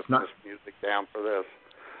the Christmas music down for this.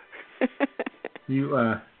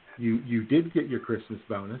 You did get your Christmas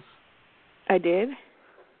bonus. I did?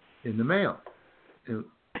 In the mail. Yeah,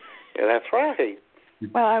 that's right.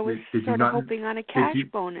 Well, I was sort of hoping on a cash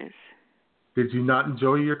bonus. Did you not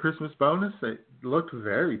enjoy your Christmas bonus? It looked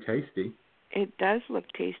very tasty. It does look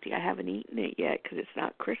tasty. I haven't eaten it yet because it's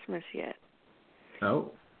not Christmas yet.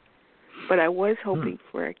 Oh. But I was hoping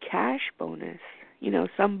for a cash bonus. You know,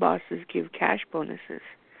 some bosses give cash bonuses.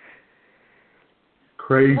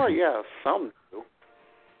 Crazy. Well, yeah, some do.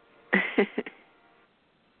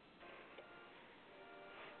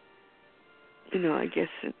 You know, I guess,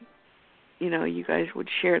 you guys would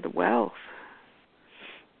share the wealth.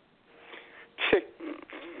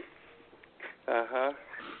 Uh-huh.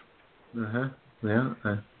 Uh-huh. Yeah.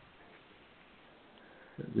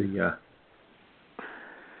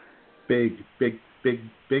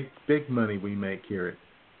 The big money we make here at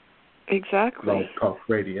Exactly. Talk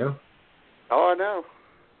Radio. Oh, I know.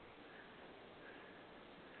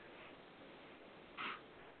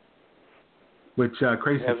 Which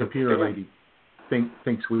Crazy Computer Lady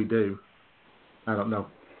thinks we do. I don't know.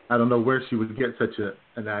 I don't know where she would get such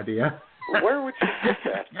an idea. Where would she get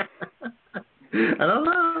that? I don't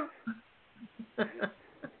know.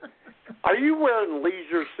 Are you wearing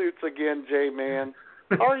leisure suits again, J-Man?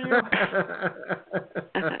 Are you?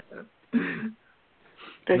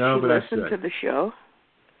 Does she listen to the show?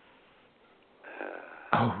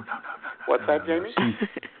 No. What's that, Jamie?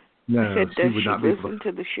 No, I said, she does would she not listen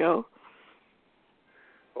to the show?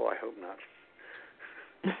 Oh, I hope not.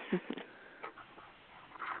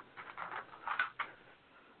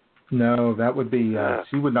 No, that would be,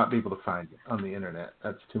 she would not be able to find it on the internet.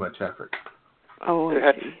 That's too much effort. Oh,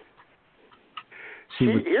 I see.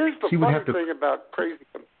 Here's the funny thing about Crazy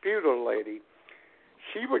Computer Lady.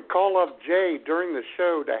 She would call up Jay during the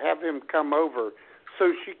show to have him come over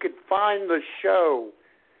so she could find the show.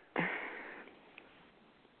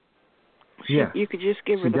 You could just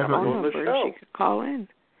give her the phone number and she could call in.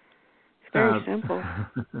 It's very simple.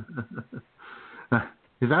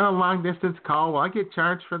 Is that a long distance call? Will I get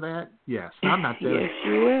charged for that? Yes, I'm not doing Yes,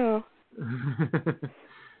 you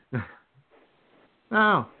will.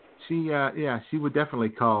 Oh, she would definitely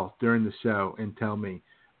call during the show and tell me,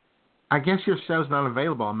 I guess your show's not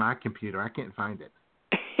available on my computer. I can't find it.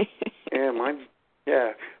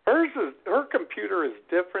 Yeah, her computer is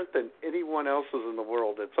different than anyone else's in the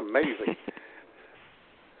world. It's amazing.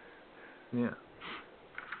 Yeah.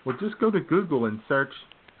 Well, just go to Google and search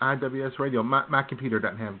IWS Radio. My computer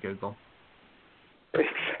doesn't have Google.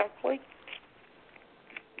 Exactly.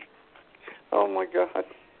 Oh my God.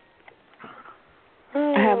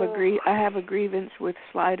 I have a grievance with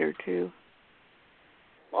Slider too.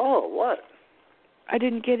 Oh, what? I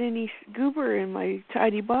didn't get any goober in my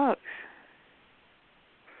tidy box.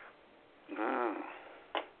 Ah.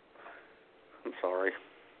 I'm sorry.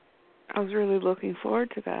 I was really looking forward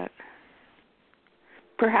to that.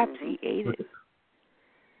 Perhaps he ate it.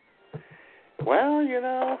 Well,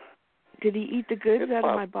 Did he eat the goods out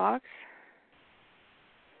of my box?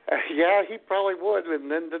 Yeah, he probably would and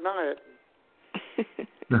then deny it.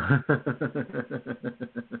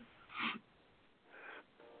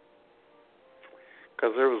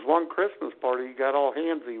 Because there was one Christmas party you got all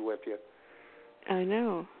handsy with you. I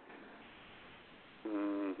know.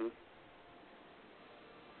 Mm-hmm.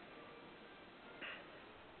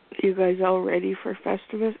 You guys all ready for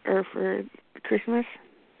Festivus or for Christmas?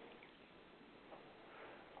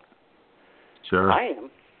 Sure. I am.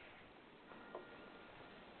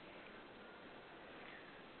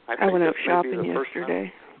 I went out shopping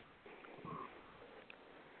yesterday.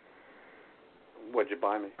 What'd you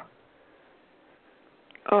buy me?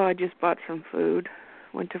 Oh, I just bought some food.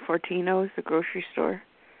 Went to Fortino's, the grocery store.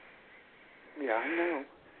 Yeah, I know.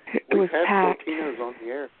 It was packed. We've had Fortino's on the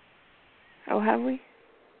air. Oh, have we?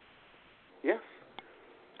 Yes.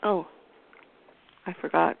 Oh, I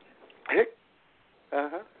forgot.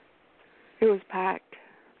 Uh-huh. It was packed,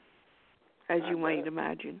 as you might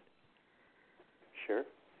imagine. Sure.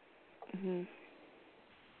 Mm-hmm.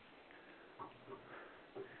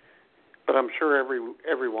 But I'm sure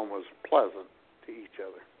everyone was pleasant to each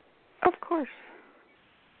other. Of course.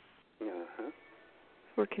 Uh-huh.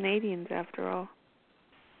 We're Canadians, after all.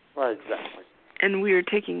 Right, exactly. And we were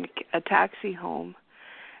taking a taxi home,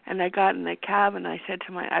 and I got in the cab, and I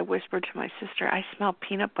whispered to my sister, I smell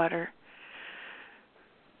peanut butter.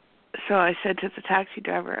 So I said to the taxi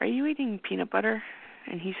driver, are you eating peanut butter?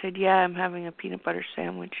 And he said, yeah, I'm having a peanut butter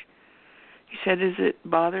sandwich. He said, is it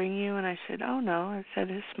bothering you? And I said, oh, no. I said,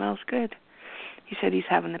 it smells good. He said he's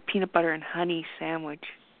having a peanut butter and honey sandwich.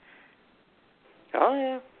 Oh,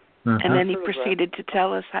 yeah. Uh-huh. And then he proceeded to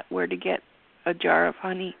tell us where to get a jar of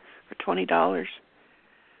honey for $20.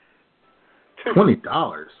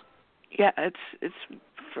 $20? Yeah, it's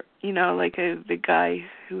for, like the guy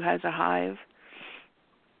who has a hive.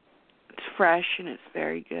 It's fresh and it's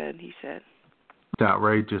very good, he said. It's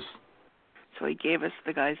outrageous. So he gave us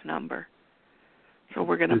the guy's number. So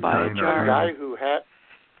we're going to buy a jar.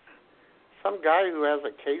 Some guy who has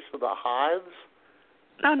a case of the hives?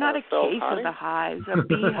 No, not a case honey? of the hives, a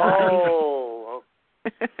beehive. Oh.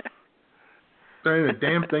 There ain't a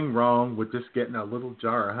damn thing wrong with just getting a little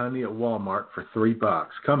jar of honey at Walmart for $3.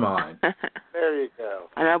 Come on. There you go.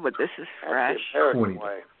 I know, but this is fresh.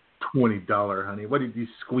 $20 honey. What, did he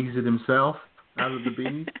squeeze it himself out of the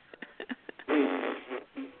bees?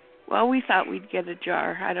 Well, we thought we'd get a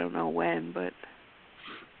jar. I don't know when, but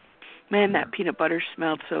man, that peanut butter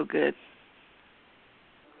smelled so good.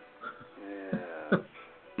 Yeah.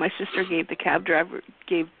 My sister gave two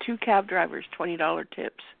cab drivers $20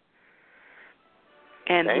 tips.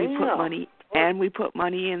 And we put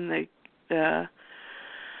money in the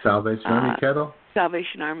Salvation Army kettle?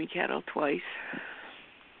 Salvation Army kettle twice.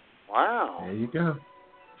 Wow. There you go.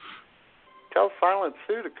 Tell Silent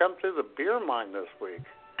Sue to come to the beer mine this week.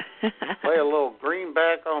 Lay a little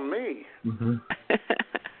greenback on me.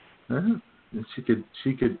 Mm-hmm. She could.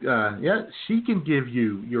 She can give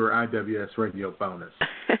you your IWS radio bonus.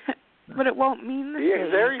 But it won't mean the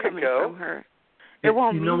same coming from her. It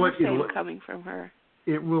won't mean the same coming from her.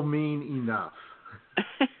 It will mean enough.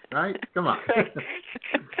 Right? Come on.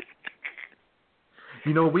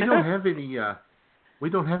 We don't have any. We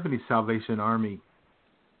don't have any Salvation Army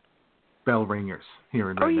bell ringers here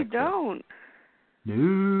in Redneckville. Oh, you don't?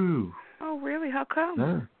 No. Oh, really? How come?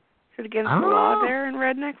 No. Is it against the law there in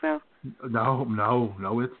Redneckville?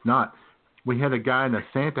 No, it's not. We had a guy in a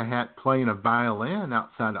Santa hat playing a violin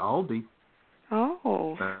outside of Aldi.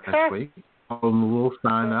 Oh. Last week. Holding a little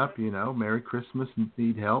sign up, Merry Christmas,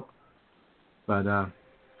 need help. But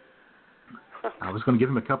I was going to give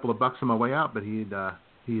him a couple of bucks on my way out, but he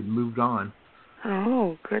had moved on.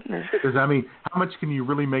 Oh, goodness. Because, I mean, how much can you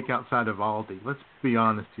really make outside of Aldi? Let's be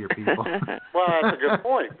honest here, people. Well, that's a good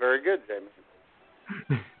point. Very good, Jamie.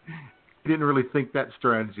 He didn't really think that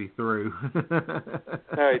strategy through.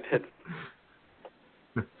 No, he didn't.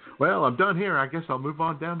 Well, I'm done here. I guess I'll move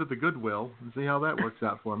on down to the Goodwill and see how that works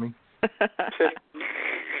out for me.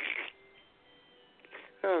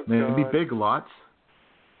 Oh, Maybe God. Big Lots.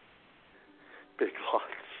 Big Lots.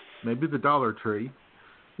 Maybe the Dollar Tree.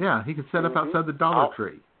 Yeah, he could set up outside the Dollar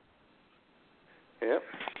Tree. Yep.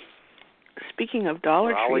 Speaking of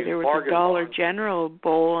Dollar Tree, there was a Dollar General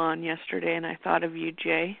bowl on yesterday, and I thought of you,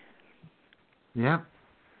 Jay. Yep.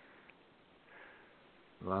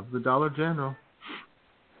 Love the Dollar General.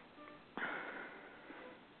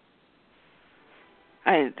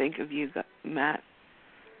 I didn't think of you, Matt.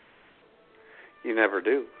 You never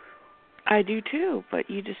do. I do too, but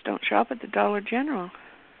you just don't shop at the Dollar General.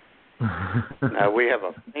 No, we have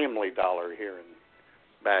a Family Dollar here in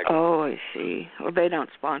Bagley. Oh, I see. Well, they don't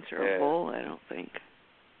sponsor a bowl, I don't think.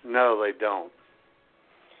 No, they don't.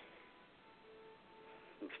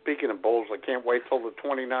 And speaking of bowls, I can't wait till the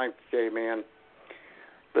 29th, Jay, man.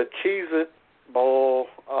 The Cheez-It Bowl.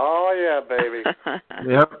 Oh, yeah, baby.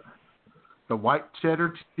 Yep. The white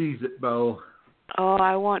cheddar Cheez-It Bowl. Oh,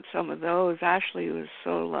 I want some of those. Ashley was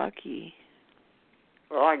so lucky.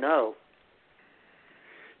 Oh, I know.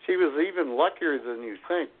 She was even luckier than you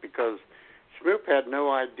think because Schmoop had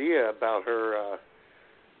no idea about her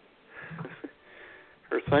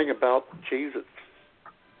her thing about Cheez-Its.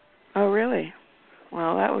 Oh, really?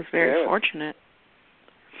 Well, that was very fortunate.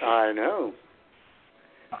 I know.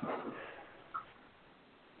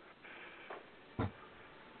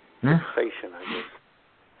 Fixation, I guess.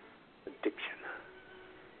 Addiction.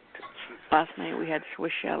 Last night we had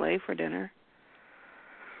Swiss chalet for dinner.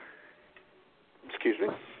 Excuse me?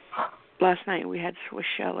 Last night we had Swiss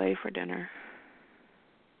chalet for dinner.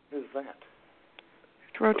 What is that?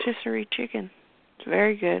 It's rotisserie chicken. It's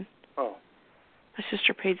very good. Oh. My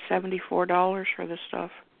sister paid $74 for this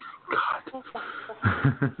stuff. God.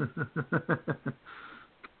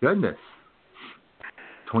 Goodness.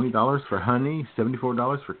 $20 for honey,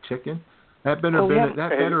 $74 for chicken. That better have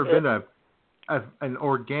been an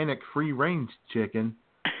organic free range chicken.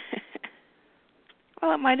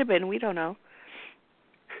 Well, it might have been. We don't know.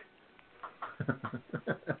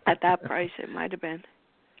 At that price, it might have been.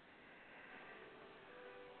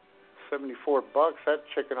 $74. That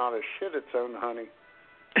chicken ought to shit its own honey.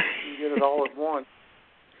 You get it all at once.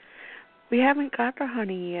 We haven't got the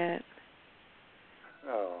honey yet.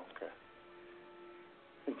 Oh, okay.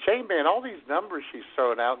 And Jane, man, all these numbers she's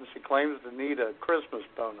throwing out, and she claims to need a Christmas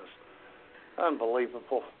bonus.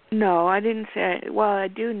 Unbelievable. No, I didn't say. Well, I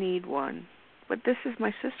do need one, but this is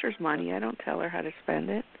my sister's money. I don't tell her how to spend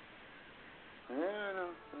it.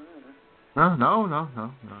 No.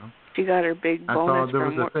 She got her big bonus I thought there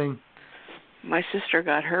was from a thing. My sister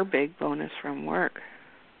got her big bonus from work.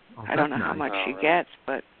 Oh, I don't know nice. how much she gets,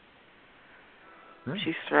 but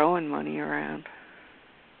she's throwing money around.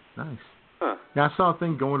 Nice. Huh. Yeah, I saw a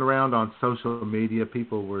thing going around on social media.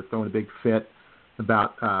 People were throwing a big fit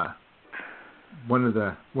about one of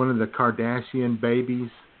the Kardashian babies.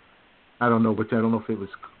 I don't know if it was,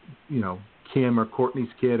 Kim or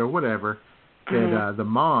Courtney's kid or whatever. That the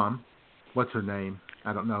mom, what's her name?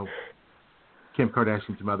 I don't know. Kim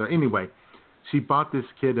Kardashian's mother. Anyway, she bought this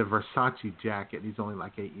kid a Versace jacket. He's only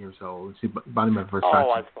like 8 years old. And she bought him a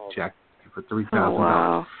Versace jacket for $3,000. Oh,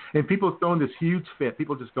 wow. And people throwing this huge fit.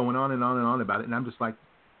 People just going on and on and on about it. And I'm just like,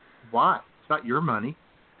 why? It's not your money.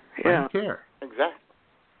 Yeah. I don't care. Exactly.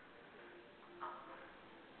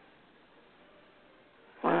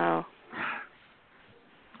 Wow.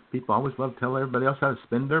 People always love to tell everybody else how to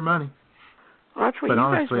spend their money. Well, that's what but you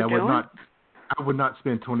honestly, guys were doing. I would not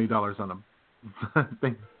spend $20 on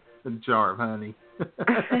a jar of honey.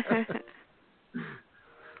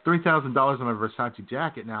 $3,000 on a Versace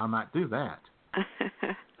jacket. Now I might do that.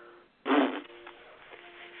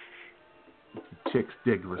 Chicks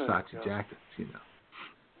dig Versace jackets, So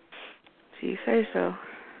you say so.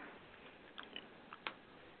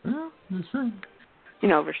 Well, just saying.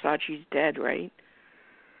 Versace's dead, right?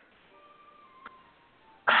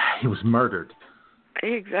 He was murdered.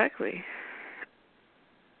 Exactly.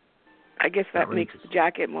 I guess that makes the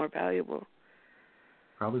jacket more valuable.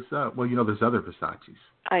 Probably so. Well, there's other Versaces.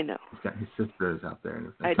 I know. He's got his sisters out there and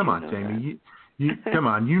everything. I Come do on, know Jamie. You come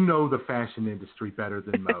on. You know the fashion industry better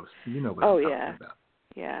than most. You know what I'm talking about.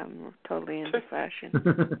 Yeah, I'm totally into fashion.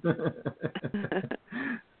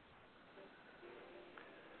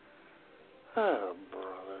 Oh,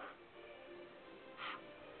 brother.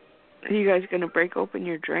 Are you guys going to break open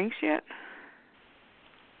your drinks yet?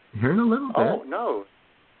 Here in a little bit. Oh, no.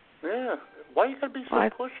 Yeah. Why you got to be so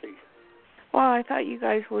pushy? Well, I thought you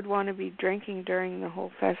guys would want to be drinking during the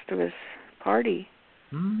whole Festivus party.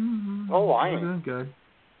 Mm-hmm. Oh, I ain't. ain't. Good.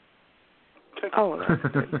 Oh, that's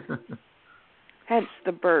good. Hence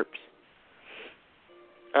the burps.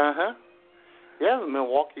 Uh-huh. Yeah, the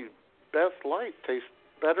Milwaukee Best Light tastes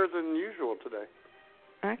better than usual today.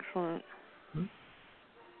 Excellent.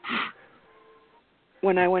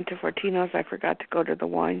 When I went to Fortino's, I forgot to go to the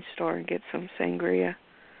wine store and get some sangria,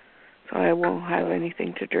 so I won't have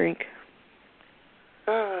anything to drink.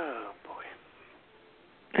 Oh, boy.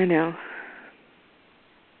 I know.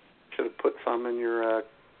 Should have put some in your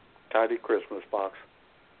tidy Christmas box.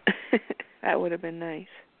 That would have been nice.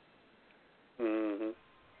 Mm-hmm.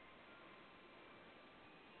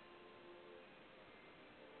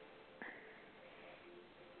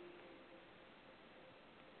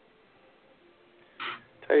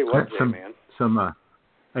 Tell you what, man.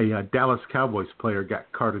 A Dallas Cowboys player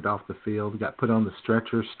got carted off the field, got put on the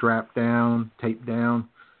stretcher, strapped down, taped down,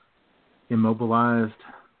 immobilized.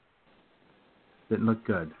 Didn't look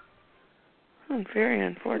good. Oh, very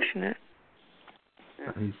unfortunate.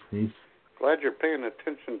 Yeah. He's glad you're paying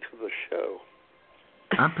attention to the show.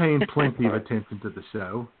 I'm paying plenty of attention to the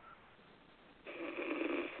show.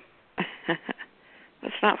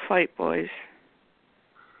 Let's not fight, boys.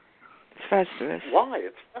 It's Festivus. Why?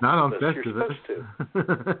 It's Festivus. Not on Festivus. You're supposed to.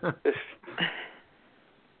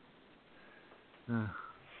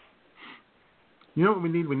 You know what we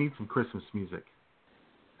need? We need some Christmas music.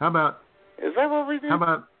 How about... Is that what we need? How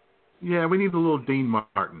about... Yeah, we need a little Dean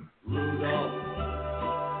Martin. Rudolph.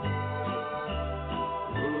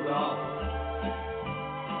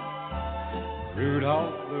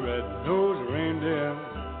 Rudolph the red-nosed reindeer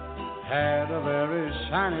had a very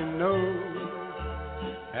shiny nose,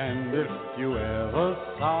 and if you ever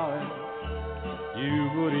saw it, you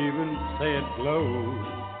would even say it glowed.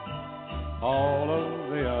 All of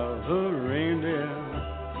the other reindeer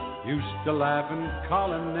used to laugh and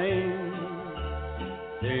call him names.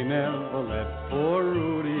 They never let poor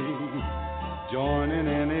Rudy join in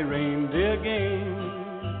any reindeer game.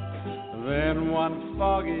 Then one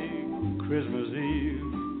foggy Christmas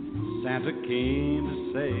Eve, Santa came to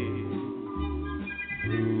say,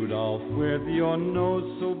 Rudolph, with your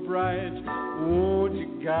nose so bright, won't you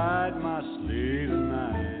guide my sleigh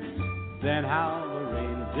tonight? Then how the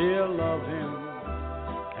reindeer loved him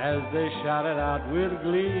as they shouted out with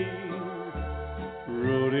glee,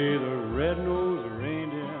 Rudy the red-nosed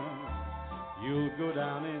reindeer, you'll go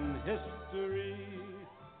down in history.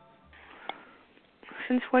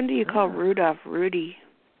 Since when do you call Rudolph Rudy?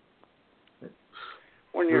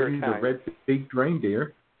 When you're Rudy's a red-beaked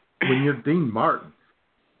reindeer. When you're Dean Martin,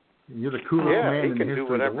 you're the coolest man in the history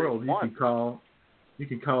of the world. You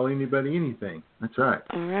can call anybody anything. That's right.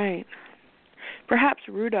 All right. Perhaps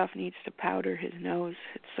Rudolph needs to powder his nose.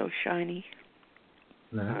 It's so shiny.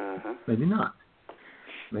 No, maybe not.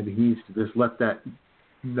 Maybe he needs to just let that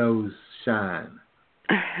nose shine.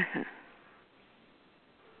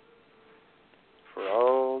 For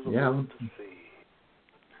all the world to see.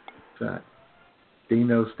 That's right.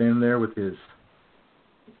 Dino standing there with his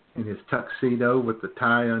tuxedo with the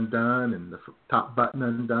tie undone and the top button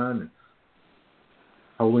undone and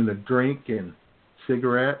holding a drink and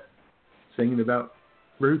cigarette, singing about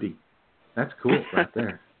Rudy. That's cool right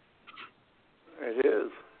there. It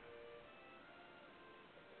is.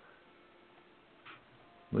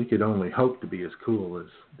 We could only hope to be as cool as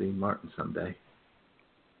Dean Martin someday.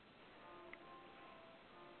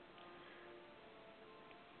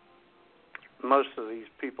 Most of these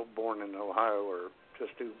people born in Ohio are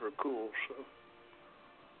just uber cool, so.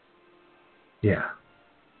 Yeah,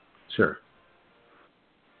 sure.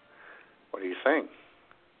 What do you think?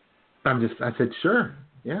 I said sure,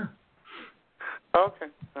 yeah. Okay,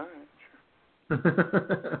 all right,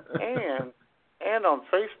 sure. And on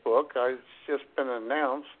Facebook, it's just been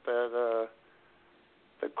announced that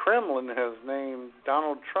the Kremlin has named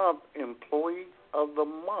Donald Trump Employee of the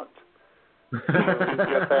Month.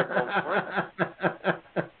 Get that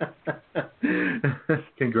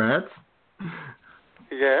Congrats.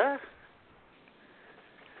 Yeah.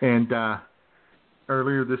 And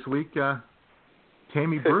earlier this week,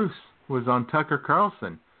 Tammy Bruce was on Tucker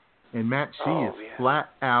Carlson, and Matt, she is flat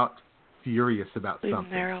out furious about Leave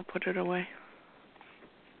something. Leave there, I'll put it away.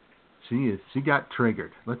 She is. She got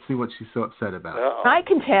triggered. Let's see what she's so upset about. I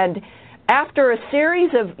contend, after a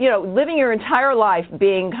series of, living your entire life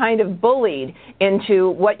being kind of bullied into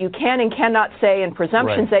what you can and cannot say and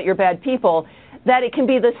presumptions that you're bad people, that it can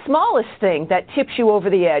be the smallest thing that tips you over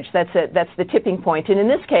the edge. That's the tipping point. And in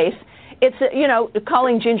this case, it's,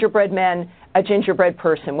 calling gingerbread men a gingerbread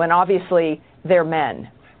person when obviously they're men.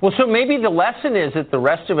 Well, so maybe the lesson is that the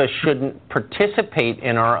rest of us shouldn't participate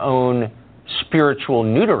in our own spiritual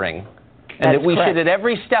neutering, and that we should, at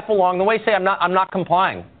every step along the way, say, "I'm not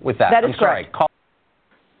complying with that." That is I'm sorry.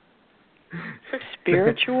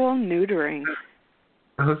 Spiritual neutering.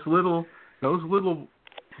 Those little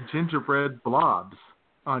gingerbread blobs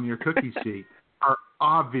on your cookie sheet are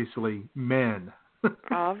obviously men.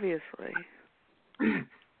 Obviously.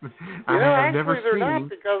 Actually they're not,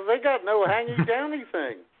 because they got no hangy-downy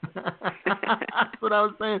thing. That's what I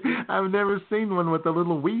was saying. I've never seen one with a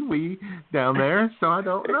little wee-wee down there, so I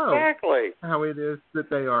don't know how it is that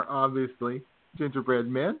they are obviously gingerbread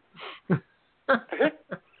men.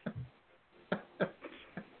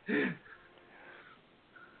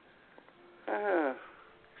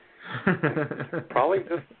 Probably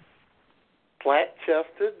just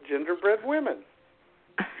flat-chested gingerbread women.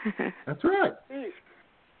 That's right. Jeez.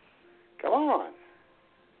 Come on.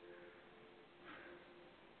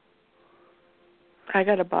 I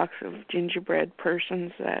got a box of gingerbread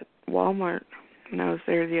persons at Walmart when I was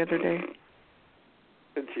there the other day.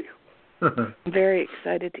 Did you? I'm very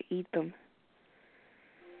excited to eat them.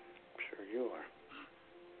 Sure you are.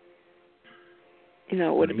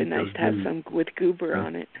 It would have been nice to have some with goober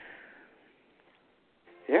on it.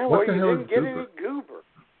 Yeah, well, you didn't get any goober.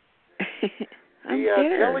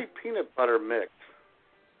 The jelly peanut butter mix.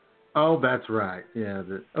 Oh, that's right. Yeah.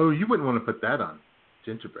 You wouldn't want to put that on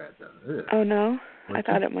gingerbread, though. Ugh. Oh, no? I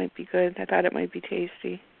thought it might be good. I thought it might be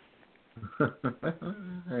tasty. All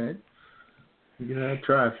right. You can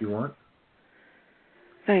try if you want.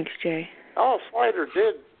 Thanks, Jay. Oh, Slider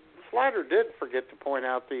did forget to point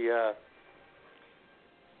out the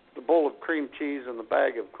bowl of cream cheese and the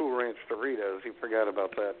bag of Cool Ranch Doritos. He forgot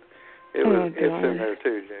about that. It's in there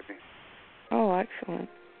too, Jamie. Oh, excellent.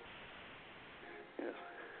 Yes.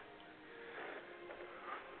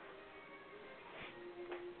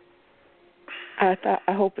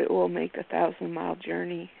 I hope it will make the 1,000-mile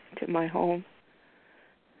journey to my home.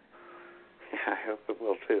 Yeah, I hope it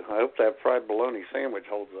will too. I hope that fried bologna sandwich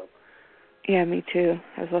holds up. Yeah, me too.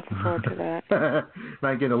 I was looking forward to that.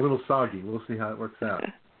 Might get a little soggy. We'll see how it works out.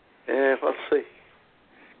 Yeah, let's see.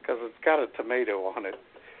 Because it's got a tomato on it.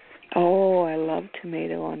 Oh, I love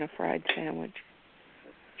tomato on a fried sandwich.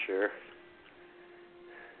 Sure.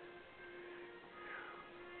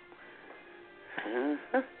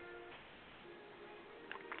 Uh-huh.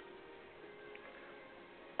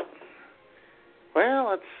 Well,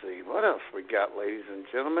 let's see. What else we got, ladies and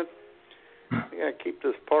gentlemen? We got to keep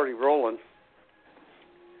this party rolling.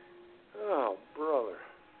 Oh, brother.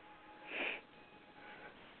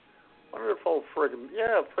 Wonder if old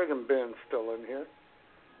friggin' Ben's still in here.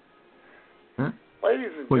 Huh?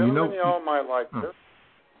 Ladies and gentlemen, y'all might like this.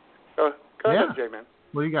 Go ahead, J-Man.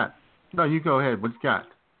 What do you got? No, you go ahead. What you got?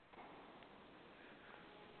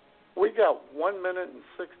 We got 1 minute and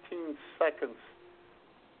 16 seconds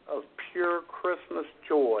of pure Christmas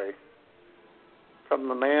joy from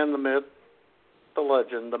the man, the myth, the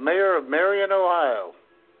legend, the mayor of Marion, Ohio.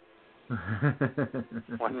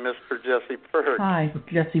 One Mr. Jesse Berg. Hi,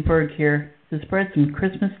 Jesse Berg here, to spread some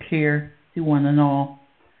Christmas cheer to one and all.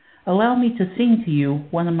 Allow me to sing to you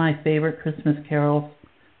one of my favorite Christmas carols.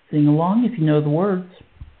 Sing along if you know the words.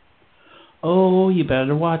 Oh, you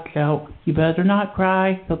better watch out, you better not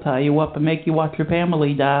cry, he'll tie you up and make you watch your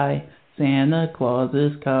family die. Santa Claus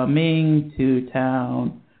is coming to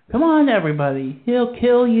town. Come on, everybody. He'll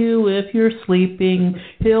kill you if you're sleeping.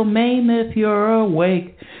 He'll maim if you're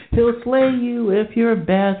awake. He'll slay you if you're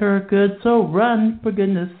bad or good. So run, for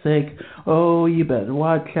goodness sake. Oh, you better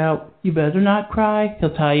watch out. You better not cry.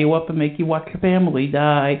 He'll tie you up and make you watch your family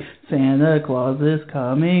die. Santa Claus is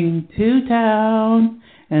coming to town,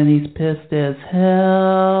 and he's pissed as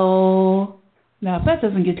hell. Now, if that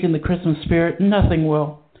doesn't get you in the Christmas spirit, nothing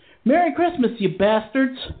will. Merry Christmas, you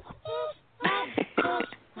bastards!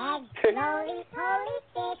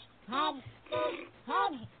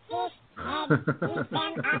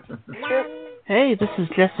 Hey, this is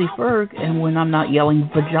Jesse Berg, and when I'm not yelling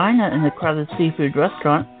vagina in a crowded seafood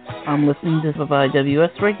restaurant, I'm listening to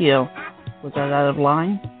IWS Radio. Was that out of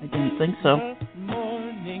line? I didn't think so.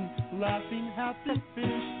 Morning, laughing happy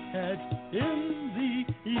fish heads in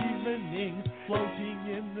the evening, floating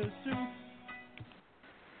in the soup.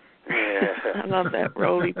 I love that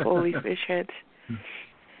roly-poly fish heads.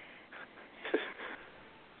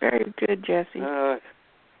 Very good, Jesse. The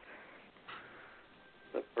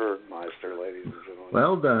Bergmeister, ladies and gentlemen.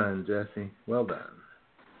 Well done, Jesse. Well done.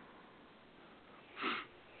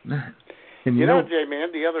 And you know,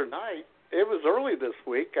 J-Man, the other night, it was early this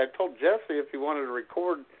week, I told Jesse if he wanted to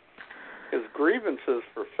record his grievances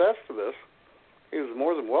for Festivus, he was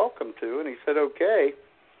more than welcome to, and he said, okay.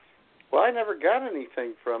 Well, I never got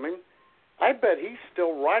anything from him. I bet he's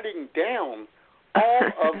still writing down all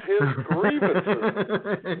of his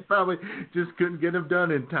grievances. He probably just couldn't get them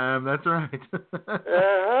done in time. That's right.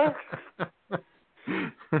 Uh-huh.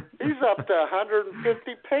 He's up to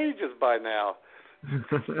 150 pages by now.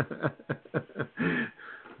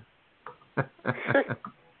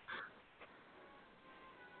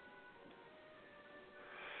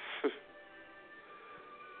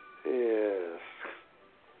 Yes.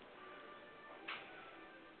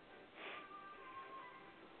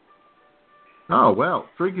 Oh, well,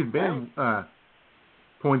 Freaking Ben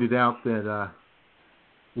pointed out that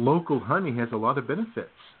local honey has a lot of benefits.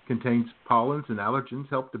 Contains pollens and allergens,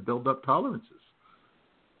 help to build up tolerances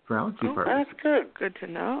for allergy purposes. That's good. Good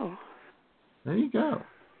to know. There you go.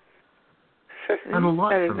 And a lot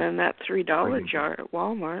better than that $3 jar at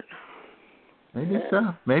Walmart. Maybe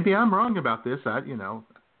so. Maybe I'm wrong about this. It's I'm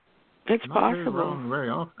possible. Not wrong very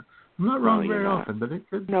often. I'm not wrong very often, but it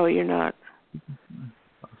could. No, you're not.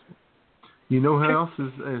 Possible. You know who else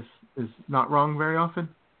is not wrong very often?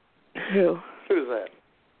 Who? Who's that?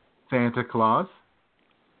 Santa Claus.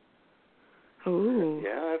 Ooh.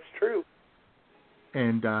 Yeah, that's true.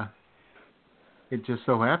 And it just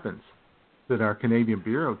so happens that our Canadian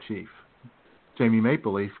bureau chief, Jamie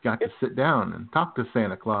Mapleleaf, got to sit down and talk to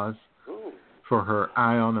Santa Claus for her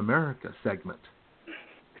Eye on America segment.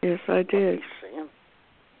 Yes, I did.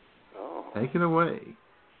 Oh. Take it away.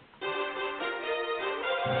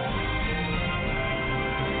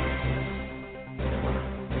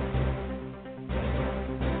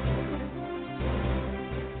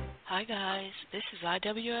 Hi guys, this is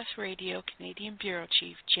IWS Radio Canadian Bureau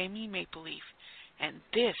Chief Jamie Mapleleaf, and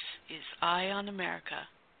this is Eye on America.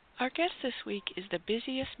 Our guest this week is the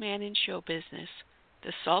busiest man in show business,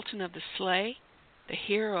 the Sultan of the Sleigh, the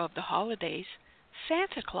hero of the holidays,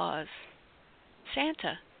 Santa Claus.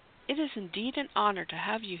 Santa, it is indeed an honor to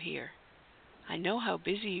have you here. I know how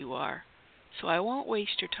busy you are, so I won't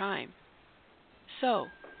waste your time. So,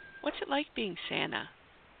 what's it like being Santa?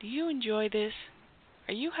 Do you enjoy this?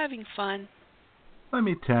 Are you having fun? Let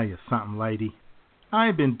me tell you something, lady.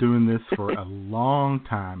 I've been doing this for a long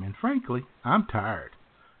time, and frankly, I'm tired.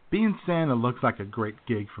 Being Santa looks like a great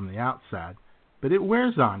gig from the outside, but it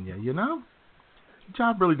wears on you, you know? The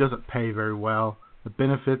job really doesn't pay very well. The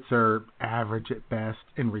benefits are average at best,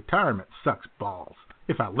 and retirement sucks balls,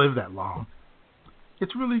 if I live that long.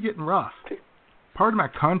 It's really getting rough. Part of my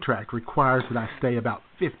contract requires that I stay about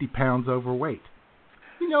 50 pounds overweight.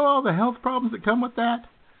 You know all the health problems that come with that?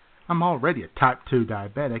 I'm already a type 2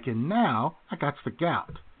 diabetic, and now I got the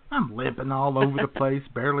gout. I'm limping all over the place,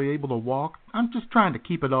 barely able to walk. I'm just trying to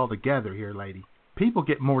keep it all together here, lady. People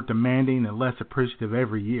get more demanding and less appreciative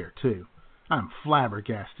every year, too. I'm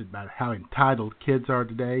flabbergasted by how entitled kids are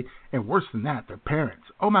today, and worse than that, their parents.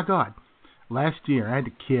 Oh, my God. Last year, I had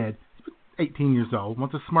a kid, 18 years old,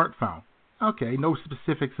 wants a smartphone. Okay, no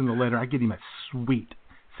specifics in the letter. I get him a sweet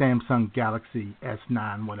Samsung Galaxy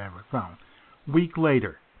S9 whatever phone. Week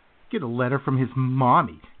later, get a letter from his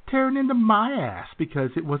mommy tearing into my ass because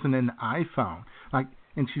it wasn't an iPhone.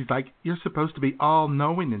 And she's like, you're supposed to be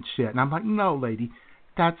all-knowing and shit. And I'm like, no, lady,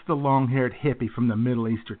 that's the long-haired hippie from the Middle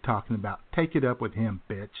East you're talking about. Take it up with him,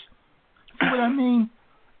 bitch. See what I mean?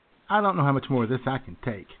 I don't know how much more of this I can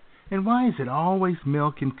take. And why is it always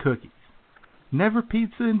milk and cookies? Never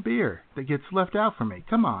pizza and beer that gets left out for me.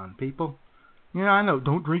 Come on, people. You know, I know,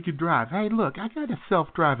 don't drink and drive. Hey, look, I got a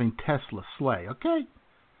self-driving Tesla sleigh, okay?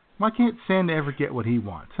 Why can't Santa ever get what he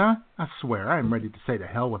wants, huh? I swear, I am ready to say to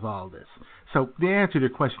hell with all this. So the answer to your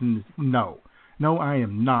question is no. No, I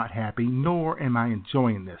am not happy, nor am I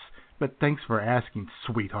enjoying this. But thanks for asking,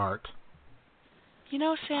 sweetheart. You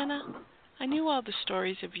know, Santa, I knew all the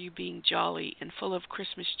stories of you being jolly and full of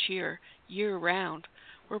Christmas cheer year-round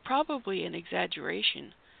were probably an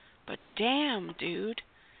exaggeration. But damn, dude,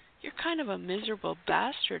 you're kind of a miserable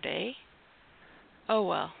bastard, eh? Oh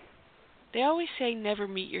well. They always say never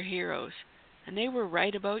meet your heroes, and they were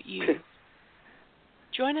right about you.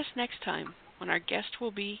 Join us next time when our guest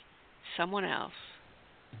will be someone else.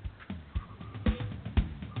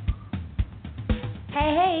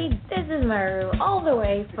 Hey, this is Maru, all the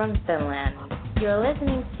way from Finland. You're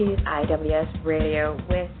listening to IWS Radio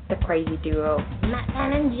with the crazy duo,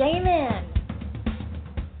 Matt and Jamie.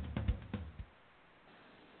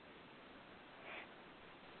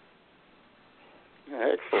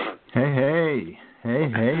 Excellent. Hey,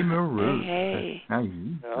 Maru. Hey. How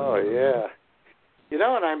you? Oh, yeah. You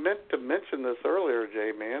know, and I meant to mention this earlier,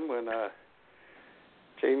 J-Man, when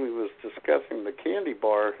Jamie was discussing the candy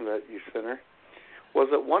bar that you sent her. Was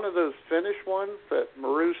it one of those Finnish ones that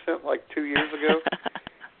Maru sent like 2 years ago?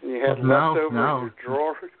 And you had No, leftover no. in your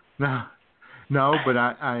drawer? No, but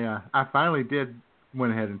I finally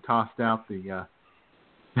went ahead and tossed out the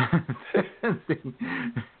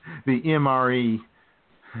the MRE,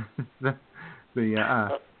 the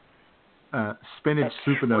spinach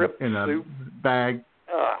soup in a bag.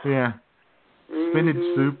 Yeah, spinach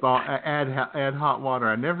soup. Add hot water.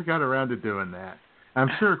 I never got around to doing that. I'm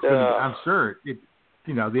sure it.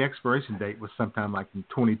 You know, the expiration date was sometime like in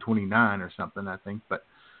 2029 or something, I think. But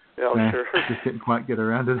sure. Just didn't quite get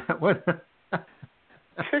around to that one.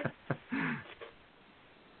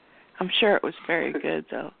 I'm sure it was very good,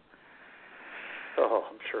 though. Oh,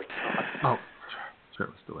 I'm sure it's not. Oh, sure, it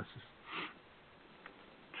was delicious.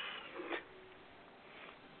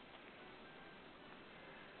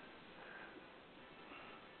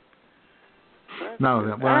 No,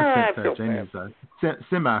 what I sent Jamie's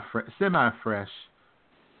semi-fresh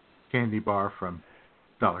candy bar from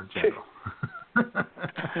Dollar General.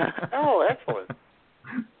 Oh, excellent.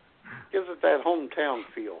 Gives it that hometown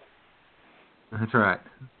feel. That's right.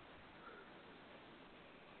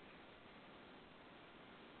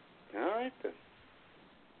 All right, then.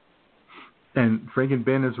 And friggin'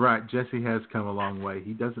 Ben is right. Jesse has come a long way.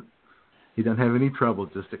 He doesn't have any trouble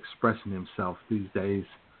just expressing himself these days.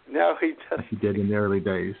 No, he doesn't. Like he did in the early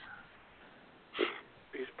days.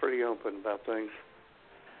 He's pretty open about things.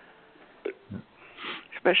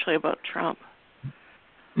 Especially about Trump.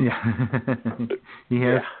 Yeah. He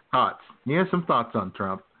has thoughts. He has some thoughts on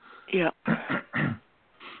Trump. Yeah.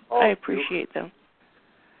 I appreciate them.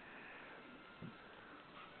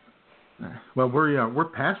 Well, we're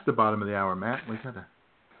past the bottom of the hour, Matt. We got to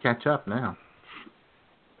catch up now.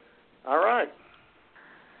 All right.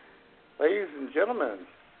 Ladies and gentlemen,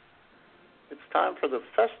 it's time for the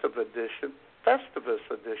Festivus edition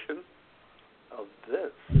of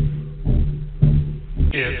this.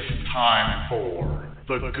 It's time for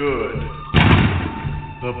the good,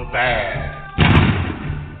 the bad,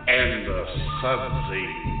 and the sudsy.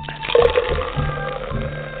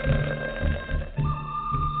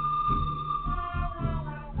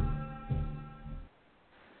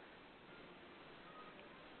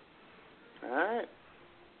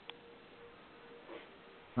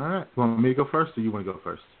 All right. Want me to go first, or you want to go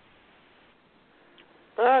first?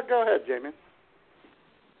 Go ahead, Jamie.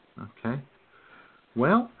 Okay.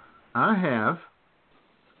 Well, I have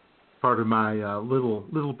part of my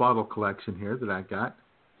little bottle collection here that I got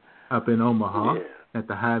up in Omaha at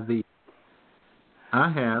the Hy-Vee. I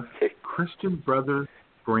have Christian Brothers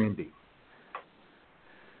brandy.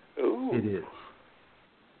 Ooh. It is.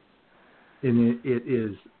 And it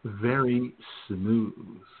is very smooth,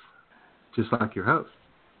 just like your host.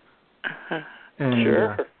 And,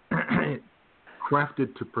 sure.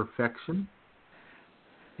 Crafted to perfection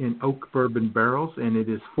in oak bourbon barrels, and it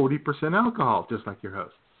is 40% alcohol, just like your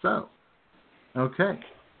host. So, okay.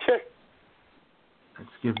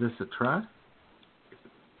 Let's give this a try.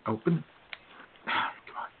 Open. Come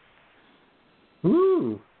on.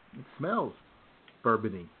 Ooh, it smells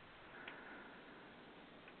bourbony.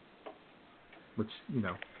 Which,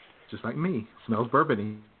 just like me, smells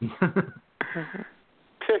bourbony.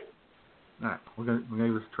 All right, we're gonna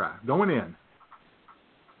give this a try. Going in.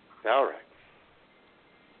 All right.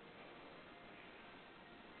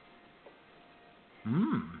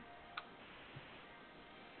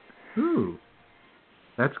 Ooh,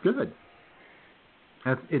 that's good.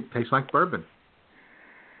 It tastes like bourbon.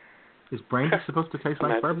 Is brandy supposed to taste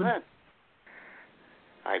like bourbon? That.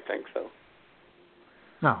 I think so.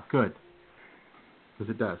 No, good.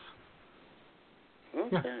 Because it does.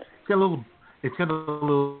 Okay. Yeah, it's got a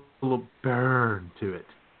little burn to it.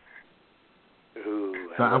 Ooh,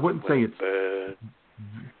 so I wouldn't say it's. Burn.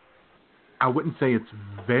 I wouldn't say it's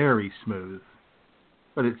very smooth,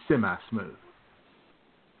 but it's semi-smooth.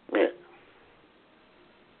 Yeah.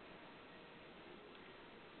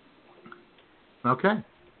 Okay.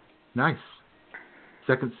 Nice.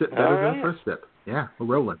 Second sip better than first sip. Yeah, we're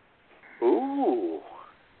rolling. Ooh.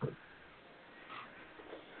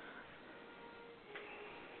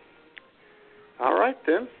 All right,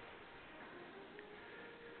 then.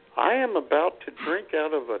 I am about to drink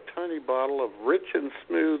out of a tiny bottle of Rich and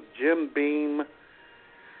Smooth Jim Beam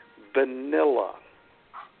Vanilla.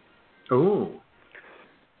 Ooh.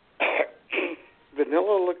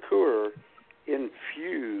 Vanilla liqueur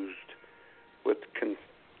infused with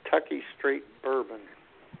Kentucky straight bourbon,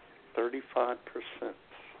 35%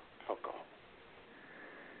 alcohol.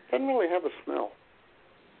 Doesn't really have a smell.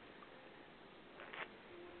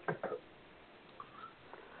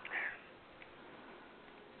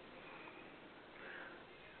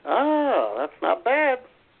 Ah, that's not bad.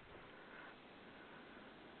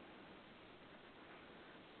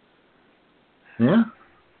 Yeah.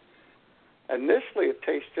 Initially, it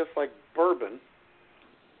tastes just like bourbon,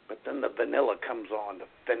 but then the vanilla comes on to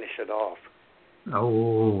finish it off.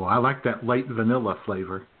 Oh, I like that late vanilla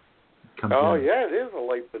flavor. Comes in yeah, it is a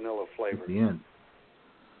late vanilla flavor. at the end.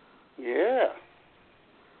 Yeah.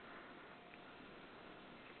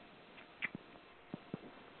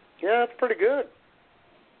 Yeah, it's pretty good.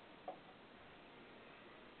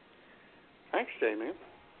 Thanks, Jamie.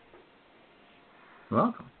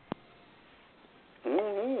 Welcome.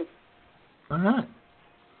 Mm-hmm. All right.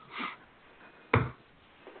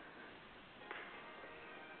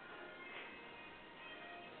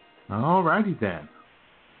 All righty then.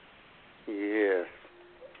 Yes.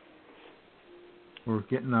 We're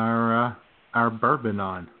getting our bourbon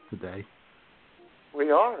on today.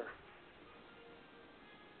 We are.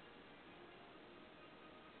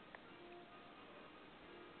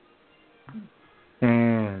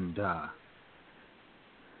 And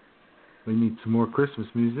we need some more Christmas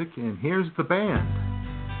music, and here's the band.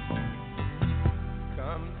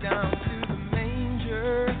 Come down to the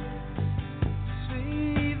manger,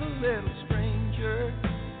 see the little stranger,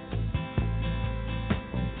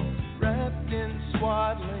 wrapped in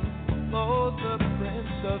swaddling clothes, the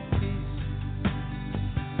Prince of Peace.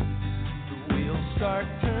 The wheels start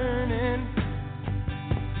turning,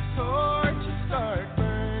 torches start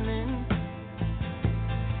burning,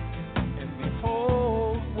 and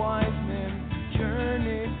behold, wise men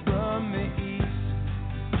journeyed from the east.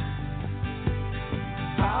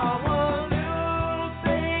 How a little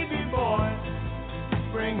baby boy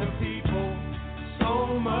bring the people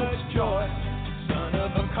so much joy. Son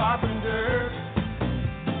of a carpenter,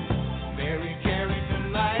 Mary carried the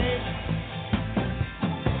light.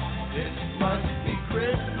 This must be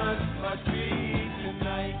Christmas, must be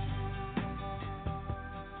tonight.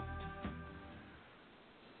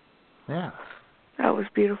 Yeah. That was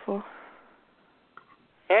beautiful.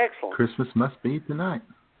 Excellent. Christmas must be tonight.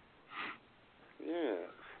 Yeah.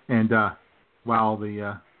 And while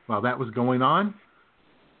that was going on,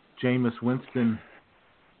 Jameis Winston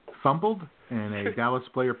fumbled, and a Dallas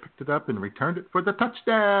player picked it up and returned it for the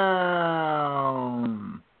touchdown.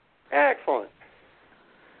 Excellent.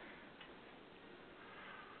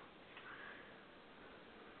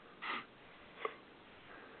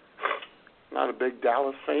 Not a big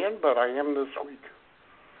Dallas fan, but I am this week.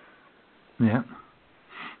 Yeah.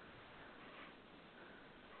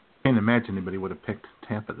 Can't imagine anybody would have picked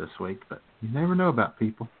Tampa this week, but you never know about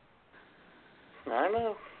people. I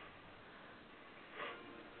know.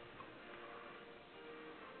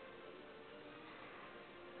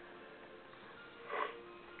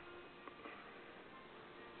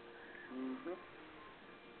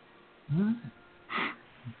 Mm-hmm.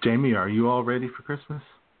 Jamie, are you all ready for Christmas?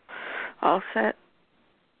 All set.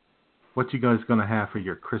 What you guys going to have for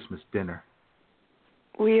your Christmas dinner?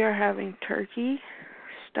 We are having turkey,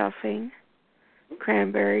 stuffing,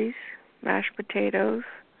 cranberries, mashed potatoes,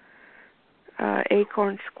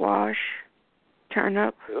 acorn squash,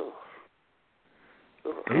 turnip,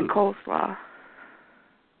 and coleslaw.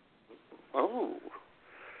 Oh.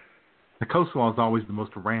 The coleslaw is always the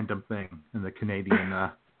most random thing in the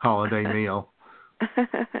Canadian holiday meal.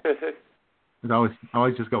 It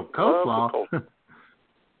always just go coleslaw.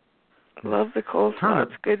 Love the coleslaw. Turnip.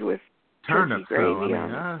 It's good with Turnips, turkey gravy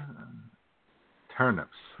on it. Turnips,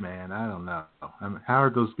 man, I don't know. How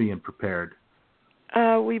are those being prepared?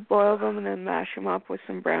 We boil them and then mash them up with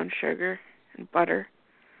some brown sugar and butter.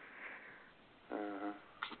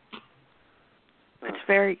 It's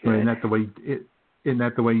very good. Isn't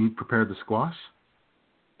that the way you prepare the squash?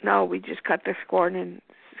 No, we just cut the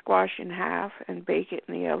squash in half and bake it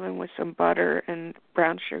in the oven with some butter and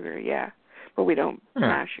brown sugar. Yeah, but we don't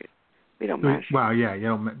mash it. We don't mash it. Well, yeah, you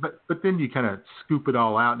don't. But then you kind of scoop it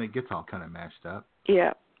all out and it gets all kind of mashed up.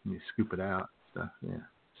 Yeah. And you scoop it out, stuff. Yeah.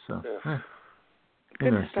 So.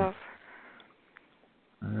 Good stuff.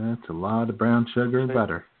 That's a lot of brown sugar and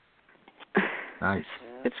butter. Nice.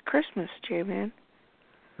 It's Christmas, J-Man.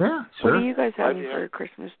 Yeah, sure. What are you guys having for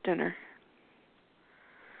Christmas dinner?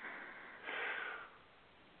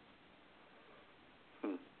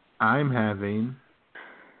 I'm having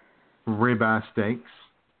ribeye steaks,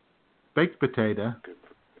 baked potato,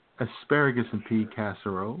 asparagus and pea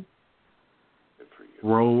casserole,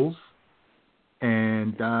 rolls,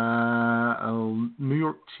 and a New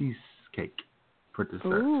York cheesecake for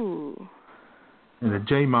dessert. Ooh. And the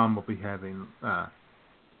J-Mom will be having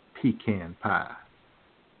pecan pie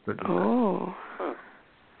for dessert. Oh. Huh.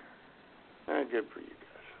 Good for you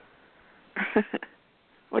guys.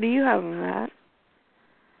 What are you having, Matt?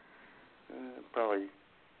 Probably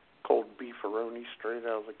cold beefaroni straight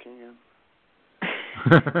out of the can.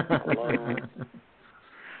 Alone.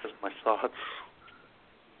 Just my thoughts.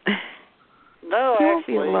 No, you actually. won't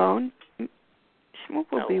be alone.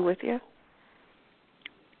 Smoke will be with you.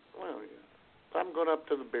 Well, yeah. I'm going up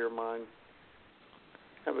to the beer mine.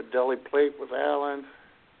 Have a deli plate with Alan.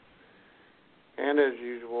 And as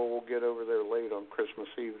usual, we'll get over there late on Christmas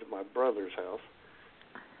Eve to my brother's house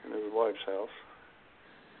and his wife's house.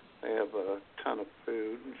 They have a ton of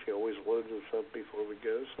food, and she always loads us up before we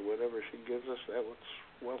go, so whatever she gives us, that's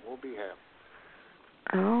what we'll be having.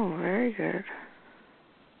 Oh, very good.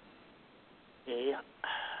 Yeah.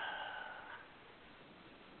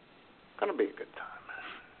 Gonna be a good time.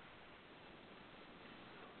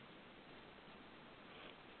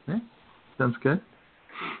 Yeah, sounds good.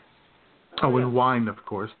 Oh, and wine, of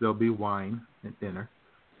course. There'll be wine at dinner.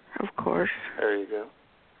 Of course. There you go.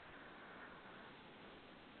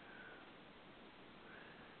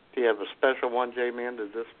 Do you have a special one, J-Man?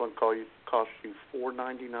 Does this one cost you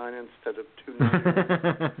 $4.99 instead of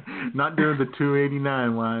 $2.99? Not doing the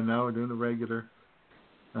 $2.89 wine. No, we're doing the regular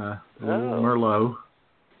Merlot.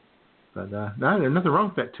 But no, there's nothing wrong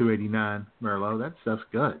with that $2.89 Merlot. That stuff's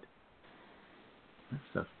good. That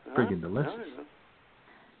stuff's friggin' delicious.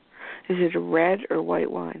 Is it a red or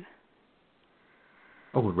white wine?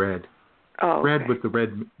 Oh, red. Oh, okay. Red with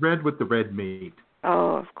the red meat.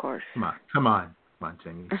 Oh, of course. Come on,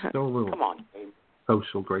 Jamie. Still a little Come on, Jamie.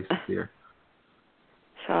 social graces here.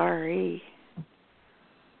 Sorry.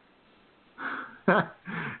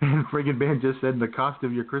 And friggin' Ben just said the cost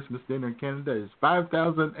of your Christmas dinner in Canada is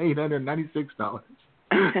 $5,896.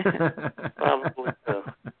 Probably so.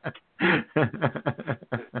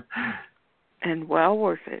 And well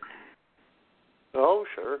worth it. Oh,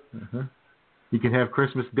 sure. Uh-huh. You can have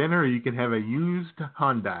Christmas dinner, or you can have a used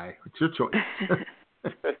Hyundai. It's your choice.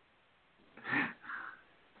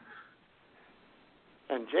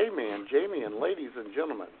 And Jamie, and ladies and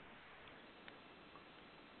gentlemen,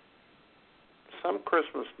 some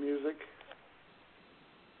Christmas music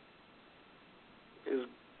is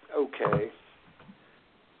okay.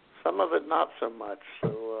 Some of it not so much.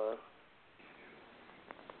 So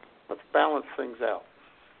let's balance things out.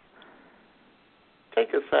 Take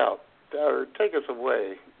us out, or take us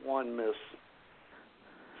away, one Miss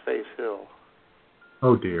Faith Hill.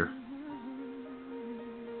 Oh, dear.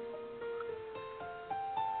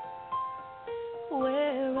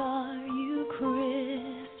 Where are you,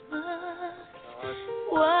 Christmas?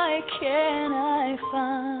 Why can't I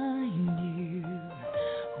find you?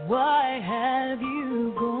 Why have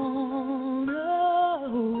you gone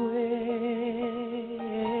away?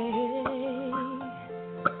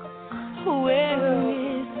 Where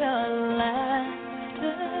is the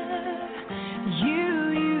laughter you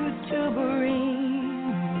used to bring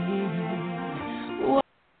me?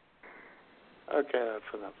 Okay,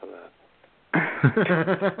 that's enough of that.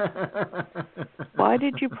 Why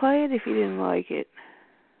did you play it if you didn't like it?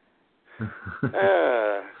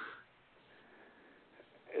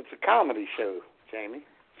 It's a comedy show, Jamie.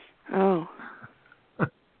 Oh.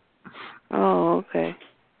 Oh, okay.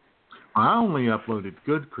 I only uploaded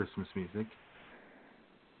good Christmas music,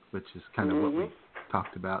 which is kind of what we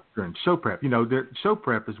talked about during show prep. You know, show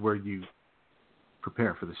prep is where you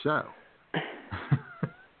prepare for the show.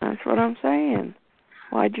 That's what I'm saying.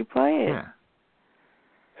 Why'd you play it? Yeah.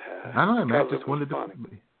 I don't know, man. I just wanted to.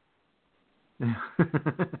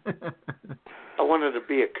 I wanted to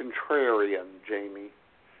be a contrarian, Jamie.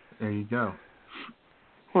 There you go.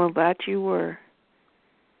 Well, that you were.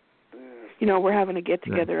 You know, we're having a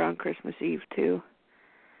get-together on Christmas Eve, too.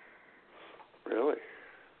 Really?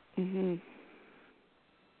 Mm-hmm.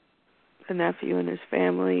 The nephew and his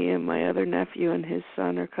family and my other nephew and his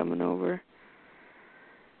son are coming over.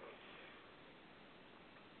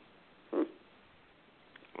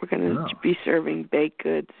 We're going to be serving baked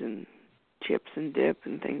goods and chips and dip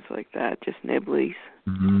and things like that, just nibblies.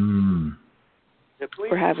 Mm.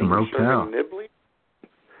 We're having nibblies?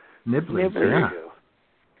 Nibblies, yeah.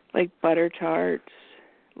 Like butter tarts,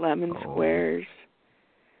 lemon squares,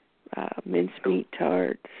 mincemeat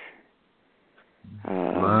tarts,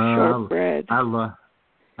 shortbread. I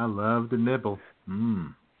love the nibble.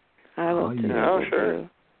 Mm. I love the nibble, Oh, sure. too.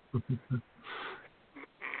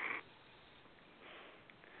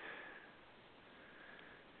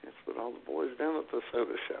 That's what all the boys down at the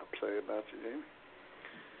soda shop say about you,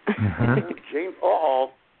 Jamie.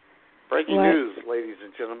 Breaking news, ladies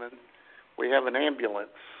and gentlemen. We have an ambulance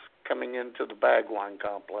coming into the Bagwine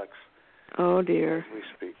complex. Oh, dear. As we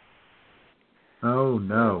speak. Oh,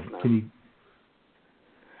 no. Can you...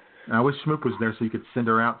 I wish Schmoop was there so you could send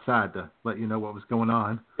her outside to let you know what was going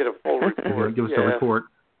on. Get a full report. Give us a report.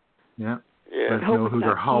 Yeah. Yeah. Let us know who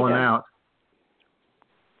they're hauling out.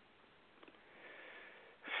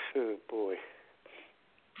 Oh, boy.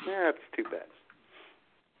 That's too bad.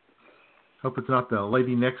 Hope it's not the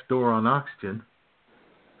lady next door on oxygen.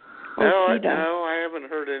 No, I haven't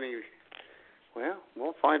heard any. Well,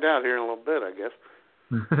 we'll find out here in a little bit, I guess.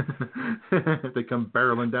 They come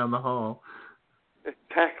barreling down the hall.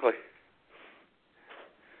 Exactly.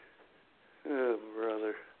 Oh,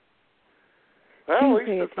 brother. Well, at least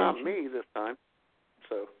it's not me this time.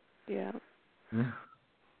 So. Yeah. Yeah.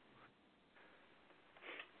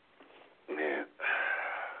 Man.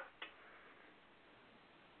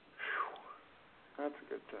 That's a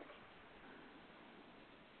good thing.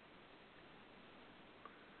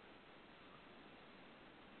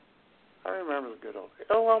 I remember the good old days.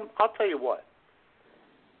 Oh, I'll tell you what.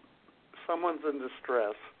 Someone's in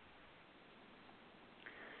distress.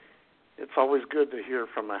 It's always good to hear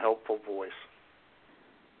from a helpful voice.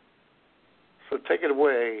 So take it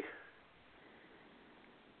away,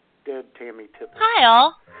 dead Tammy Tibbles. Hi,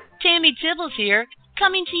 all. Tammy Tibbles here,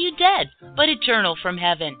 coming to you dead, but eternal from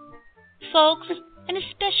heaven. Folks, and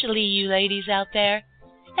especially you ladies out there,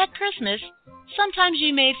 at Christmas, sometimes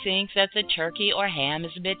you may think that the turkey or ham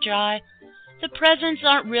is a bit dry, the presents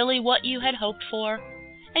aren't really what you had hoped for,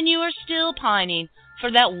 and you are still pining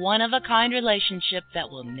for that one-of-a-kind relationship that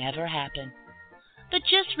will never happen. But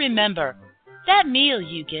just remember, that meal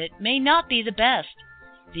you get may not be the best,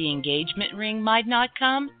 the engagement ring might not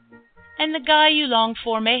come, and the guy you long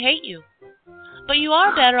for may hate you. But you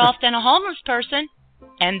are better off than a homeless person,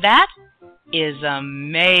 and that is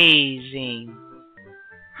amazing.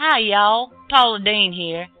 Hi, y'all. Paula Dean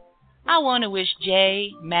here. I want to wish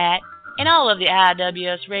Jay, Matt, and all of the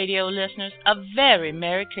IWS Radio listeners a very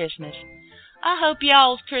Merry Christmas. I hope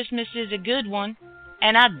y'all's Christmas is a good one,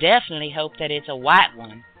 and I definitely hope that it's a white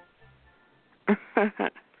one.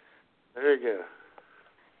 There you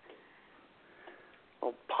go.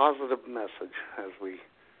 A positive message as we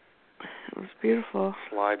It was beautiful.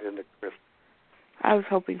 slide into Christmas. I was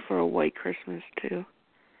hoping for a white Christmas, too.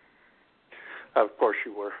 Of course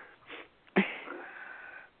you were.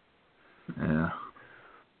 Yeah.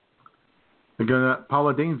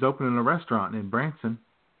 Paula Dean's opening a restaurant in Branson,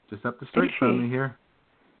 just up the street from me here.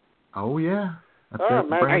 Oh, yeah.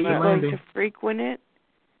 Are you going to frequent it?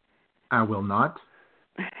 I will not.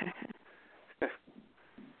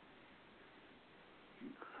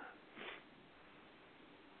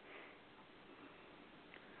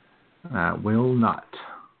 I will not.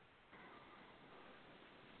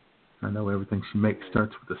 I know everything she makes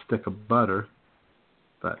starts with a stick of butter,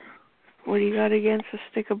 but... What do you got against a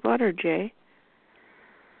stick of butter, Jay?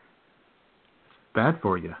 It's bad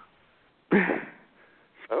for you.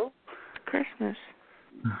 So? It's Christmas.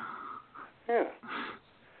 Yeah.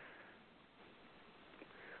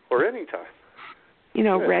 Or any time. You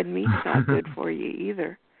know, red meat's not good for you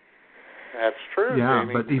either. That's true. Yeah,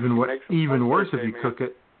 Jamie. but even worse if you cook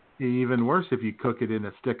it. Even worse if you cook it in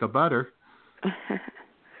a stick of butter.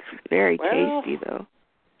 Very tasty, though.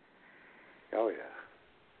 Oh, yeah.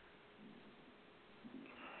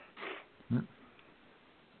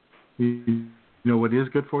 You know what is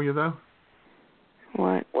good for you, though?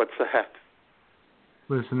 What? What's that?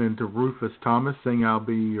 Listening to Rufus Thomas sing I'll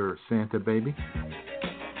Be Your Santa Baby.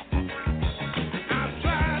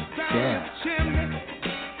 Yeah.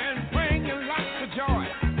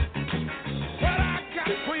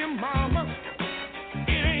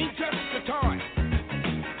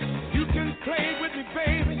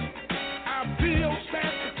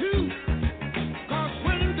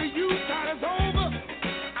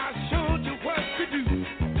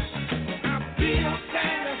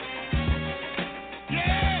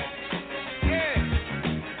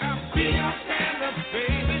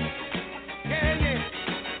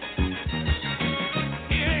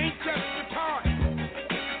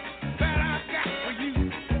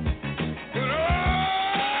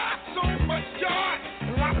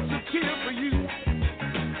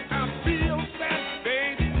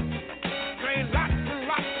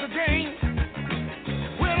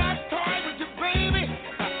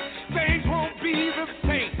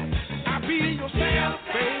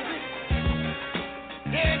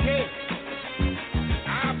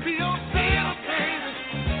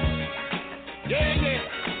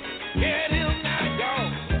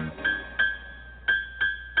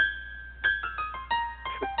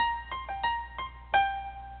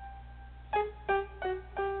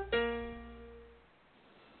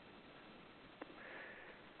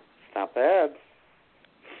 Not bad.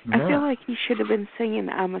 I feel like he should have been singing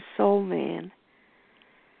I'm a Soul Man.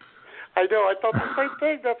 I know. I thought the same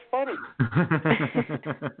thing. That's funny.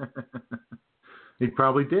 He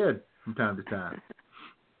probably did from time to time.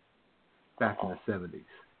 Back in the 70s.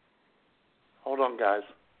 Hold on, guys.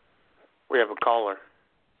 We have a caller.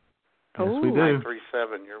 Yes, we do.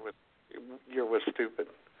 937. You're with Stupid.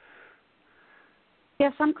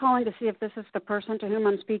 Yes, I'm calling to see if this is the person to whom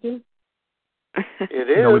I'm speaking. It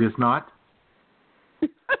is. No, it is not.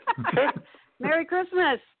 Merry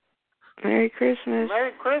Christmas. Merry Christmas.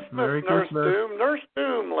 Merry Christmas, Merry Nurse Christmas. Doom. Nurse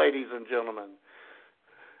Doom, ladies and gentlemen.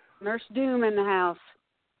 Nurse Doom in the house.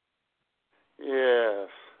 Yes.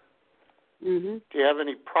 Mm-hmm. Do you have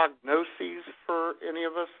any prognoses for any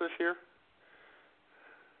of us this year?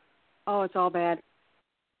 Oh, it's all bad.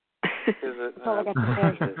 Is it? That's all I got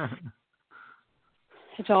to say.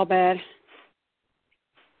 It's all bad.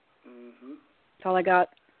 Mm-hmm. That's all I got.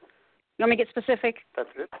 You want me to get specific? That's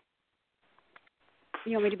it?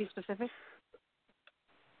 You want me to be specific?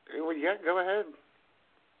 Well, yeah, go ahead.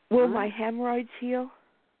 Will my hemorrhoids heal?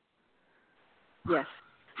 Yes.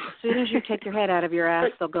 As soon as you take your head out of your ass,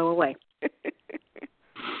 they'll go away.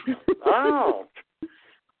 Oh.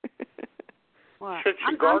 What? Should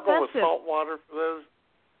you gargle with salt water for those?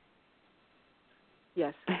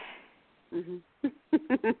 Yes. Mm-hmm.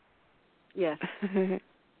 Yes.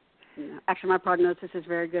 Yeah. Actually, my prognosis is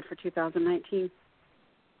very good for 2019. Is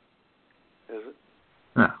it?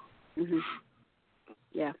 No. Mm-hmm.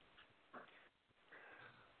 Yeah.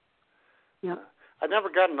 Yep. I never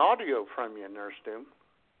got an audio from you, Nurse Doom.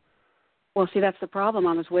 Well, see, that's the problem.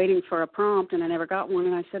 I was waiting for a prompt, and I never got one.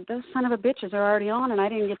 And I said, those son of a bitches are already on, and I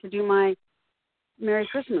didn't get to do my Merry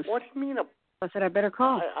Christmas. What do you mean? I said, I better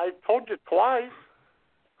call. I told you twice.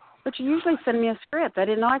 But you usually send me a script. I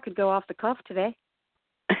didn't know I could go off the cuff today.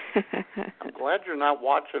 I'm glad you're not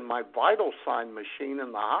watching my vital sign machine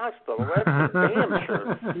in the hospital. That's for damn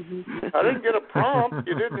sure. I didn't get a prompt.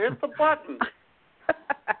 You didn't hit the button.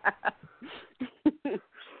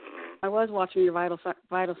 I was watching your vital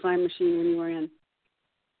sign machine when you were in.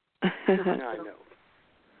 I know.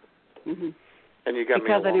 Mm-hmm. And you got me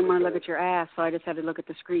because I didn't want to ago. look at your ass, so I just had to look at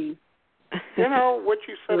the screen. You know, what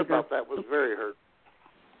you said about that was very hurtful.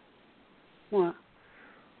 What?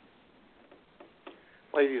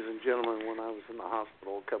 Ladies and gentlemen, when I was in the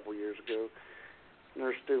hospital a couple years ago,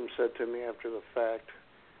 Nurse Doom said to me after the fact,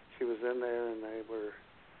 she was in there and they were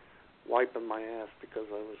wiping my ass because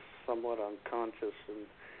I was somewhat unconscious, and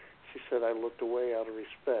she said I looked away out of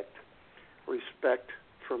respect. Respect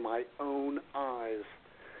for my own eyes.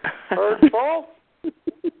 Hurtful?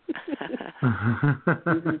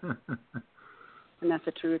 And that's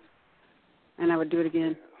the truth. And I would do it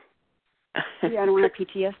again. Yeah, I don't want to have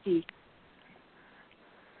PTSD.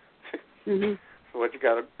 Mm-hmm. So what you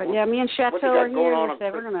got? But yeah, me and Chateau are here. And we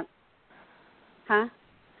said we're gonna. Huh?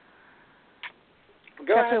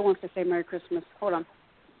 Go Chateau ahead. wants to say Merry Christmas. Hold on.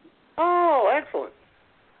 Oh, excellent.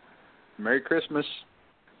 Merry Christmas.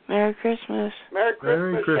 Merry Christmas. Merry Christmas,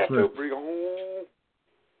 Merry Christmas. Chateaubriand.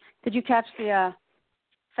 Did you catch the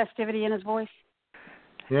festivity in his voice?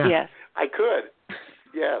 Yeah. Yes. I could.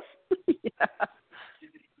 Yes. Yeah.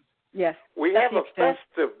 Yes. We have a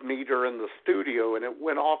festive meter in the studio, and it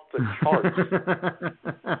went off the charts.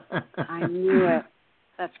 I knew it.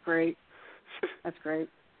 That's great. That's great.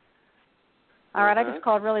 All right, I just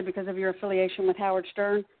called really because of your affiliation with Howard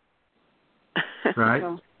Stern. Right.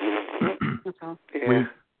 That's all.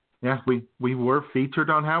 Yeah. We were featured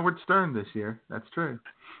on Howard Stern this year. That's true.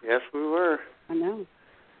 Yes, we were. I know.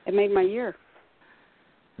 It made my year.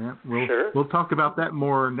 Yeah, we'll talk about that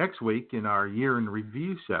more next week in our year in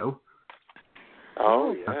review show.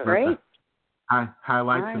 Oh, yeah. Great.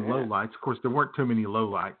 Highlights Right, and lowlights. Of course, there weren't too many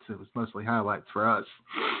lowlights. It was mostly highlights for us.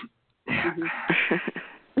 Mm-hmm.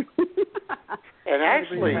 And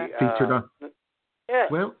actually, featured on. Yeah.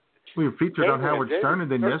 Well, we were featured on Howard Jamie, Stern, and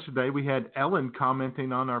then yesterday we had Ellen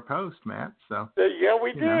commenting on our post, Matt. So. Yeah,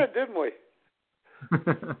 we did, didn't we?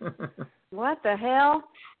 What the hell?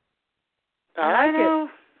 I like know.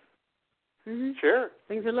 Mm-hmm. Sure.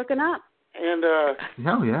 Things are looking up. And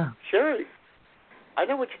oh yeah. Sherry, I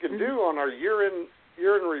know what you can do on our year in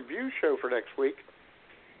review show for next week.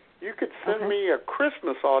 You could send me a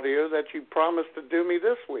Christmas audio that you promised to do me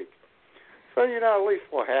this week. So, at least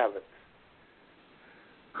we'll have it.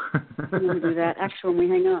 I'm going to do that. Actually, when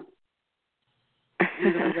we hang up.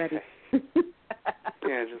 I'm ready.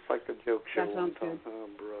 Yeah, just like the joke show That one sounds time. good. Oh,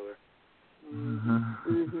 brother.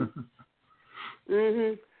 Mm-hmm.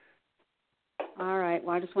 Mm-hmm. All right.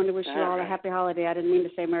 Well, I just wanted to wish you all a happy holiday. I didn't mean to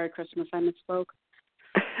say Merry Christmas. I misspoke.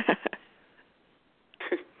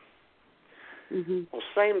 Mm-hmm. Well,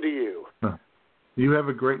 same to you. You have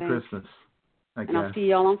a great Thanks. Christmas. And I'll see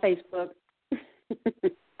you all on Facebook.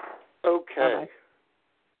 Okay. Bye-bye.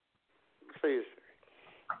 See you.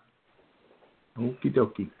 Okie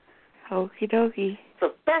dokie. Okie dokie.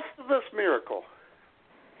 The Festivus miracle.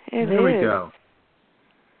 It there is. we go.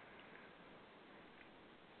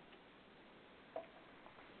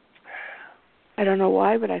 I don't know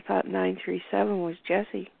why, but I thought 937 was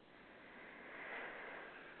Jesse.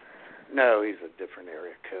 No, he's a different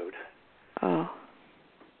area code. Oh.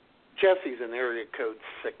 Jesse's in area code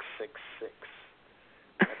 666.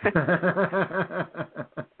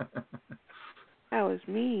 That was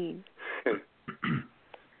mean.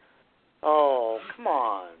 Oh, come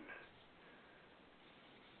on.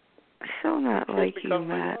 So not like you,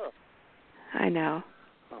 Matt. I know.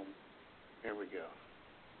 Here we go.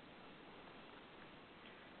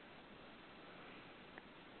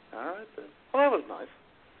 All right, then. Well, that was nice.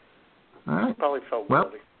 All right. Probably felt well.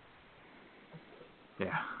 guilty.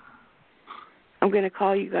 Yeah. I'm going to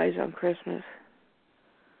call you guys on Christmas.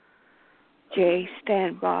 Jay,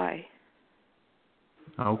 stand by.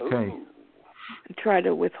 Okay. Ooh. And try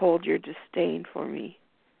to withhold your disdain for me.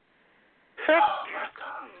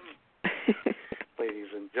 Ladies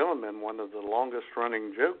and gentlemen, one of the longest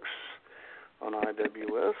running jokes on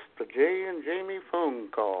IWS, the Jay and Jamie phone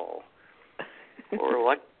call, or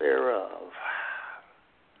lack thereof.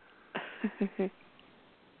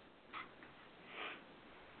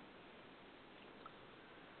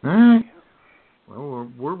 All right.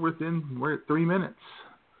 Well, we're at 3 minutes.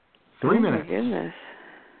 3 minutes. Oh, my goodness.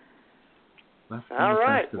 All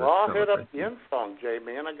right. Well, I'll hit up the end song, Jay,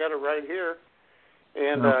 man. I got it right here.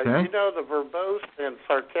 And, okay. you know, the verbose and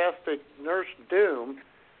sarcastic Nurse Doom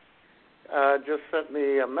just sent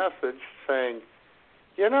me a message saying,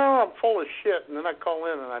 you know, I'm full of shit, and then I call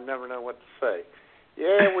in and I never know what to say.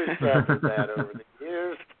 Yeah, we've gathered that over the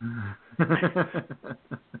years.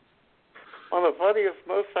 One of the funniest,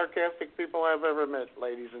 most sarcastic people I've ever met,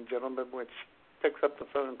 ladies and gentlemen, which picks up the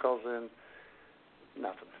phone and calls in,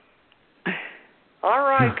 nothing. All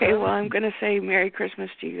right. Okay, well, I'm going to say Merry Christmas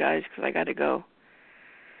to you guys because I got to go.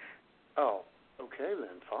 Oh, okay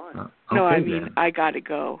then, fine. No, okay, I mean, then. I got to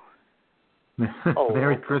go.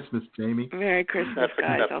 Merry Christmas, Jamie. Merry Christmas,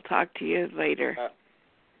 guys. I'll talk to you later.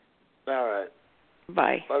 All right.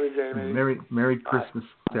 Bye. Love you, Jamie. Merry Christmas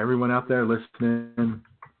to everyone out there listening.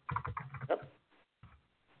 Yep.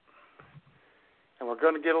 And we're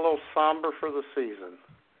going to get a little somber for the season.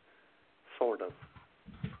 Sort of.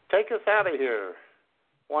 Take us out of here.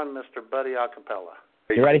 One, Mr. Buddy Acapella.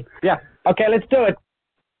 You ready? Yeah. Okay, let's do it.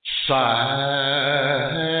 Silent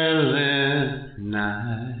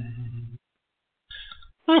night,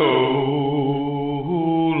 holy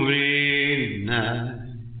night,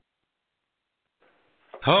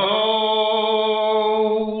 all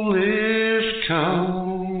is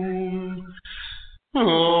calm, all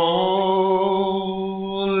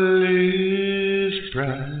is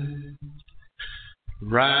bright,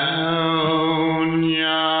 round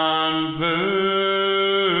yon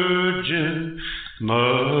virgin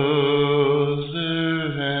mother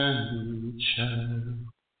and child.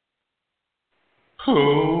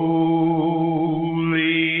 Holy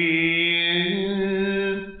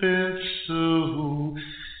infant, so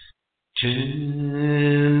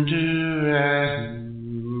tender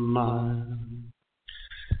and mild,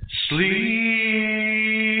 sleep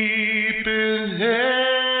in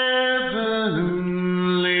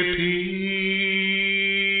heavenly peace.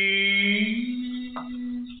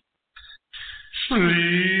 Sleep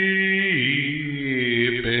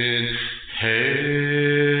in heavenly.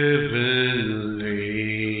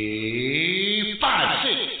 5,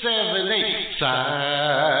 6, 7, 8.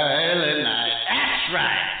 Silent night. That's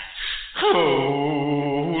right.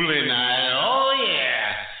 Holy night. Oh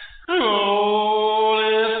yeah. All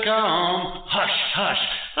is calm. Hush, hush.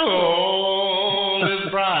 All is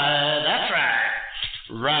bright. That's right.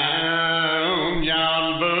 Round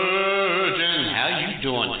yon virgin. How you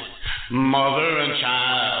doing? Mother and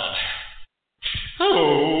child,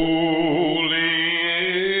 holy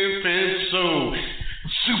infant, so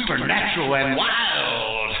supernatural and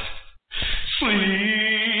wild,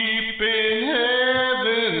 sleep in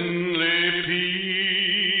heavenly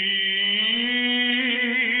peace,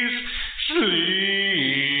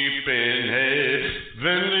 sleep in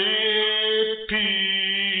heavenly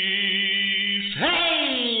peace.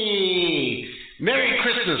 Hey, Merry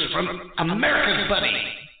Christmas from America's Buddy.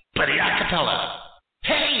 Buddy Acapella.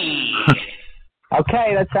 Hey!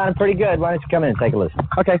 Okay, that sounded pretty good. Why don't you come in and take a listen?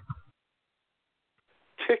 Okay.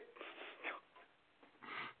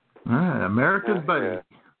 All right, America's Buddy. There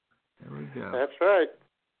we go. That's right.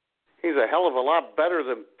 He's a hell of a lot better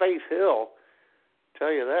than Faith Hill.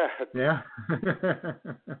 Tell you that. Yeah.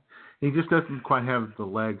 He just doesn't quite have the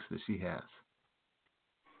legs that she has.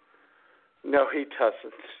 No, he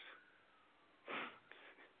doesn't.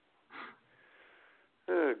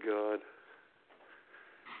 Oh, God.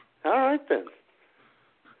 All right, then.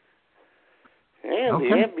 And Okay.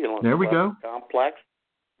 the ambulance there we go. complex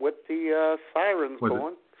with the sirens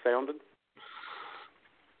sounding.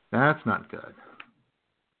 That's not good.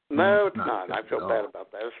 No, it's not. I feel bad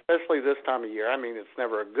about that, especially this time of year. I mean, it's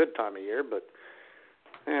never a good time of year, but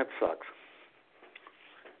it sucks.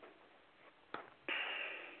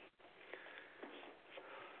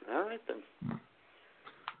 All right, then.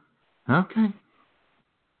 Okay.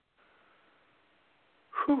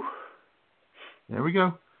 Whew. There we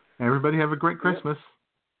go. Everybody have a great Christmas.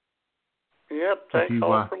 Yep. Thanks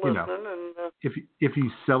all for listening. If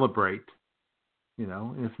you celebrate,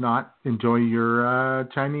 if not, enjoy your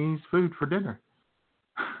Chinese food for dinner.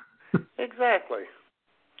 Exactly.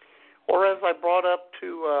 Or as I brought up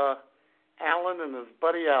to Alan and his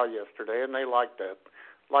buddy Al yesterday, and they liked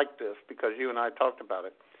this because you and I talked about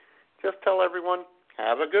it. Just tell everyone,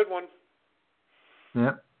 have a good one.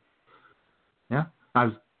 Yeah.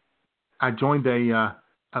 I joined a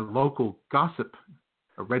local gossip,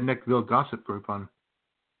 a Redneckville gossip group on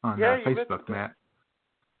Facebook, Matt.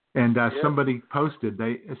 And somebody posted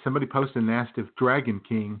and asked if Dragon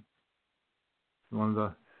King, one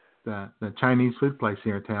of the Chinese food place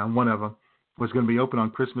here in town, one of them, was going to be open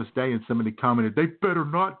on Christmas Day, and somebody commented, "They better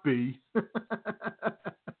not be."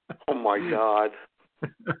 Oh my God.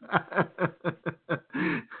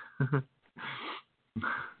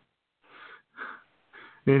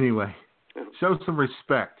 Anyway, show some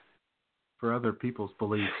respect for other people's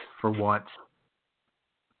beliefs for once.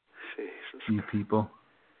 Jesus. You people.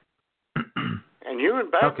 And you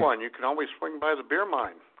in Backwine, you can always swing by the beer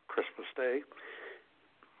mine Christmas Day.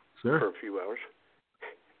 Sure. For a few hours.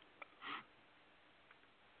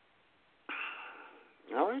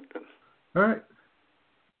 All right, then. All right.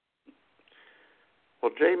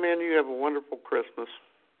 Well, J-Man, you have a wonderful Christmas.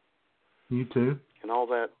 You too. And all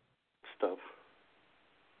that stuff.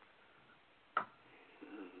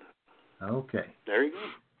 Okay. There you go.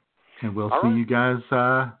 And we'll see you guys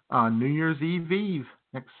on New Year's Eve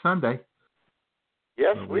next Sunday.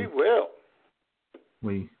 Yes, we will.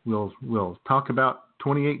 We'll talk about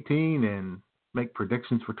 2018 and make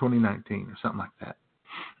predictions for 2019 or something like that.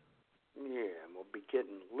 Yeah, and we'll be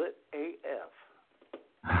getting lit AF.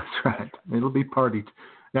 That's right. It'll be party.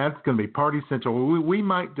 That's going to be party central. We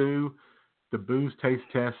might do the booze taste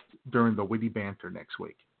test during the witty banter next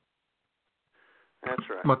week. That's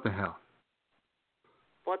right. What the hell?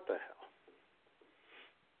 What the hell?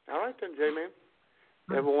 All right then, J-Man.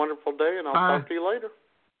 Have a wonderful day, and I'll talk to you later.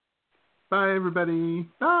 Bye, everybody.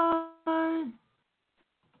 Bye.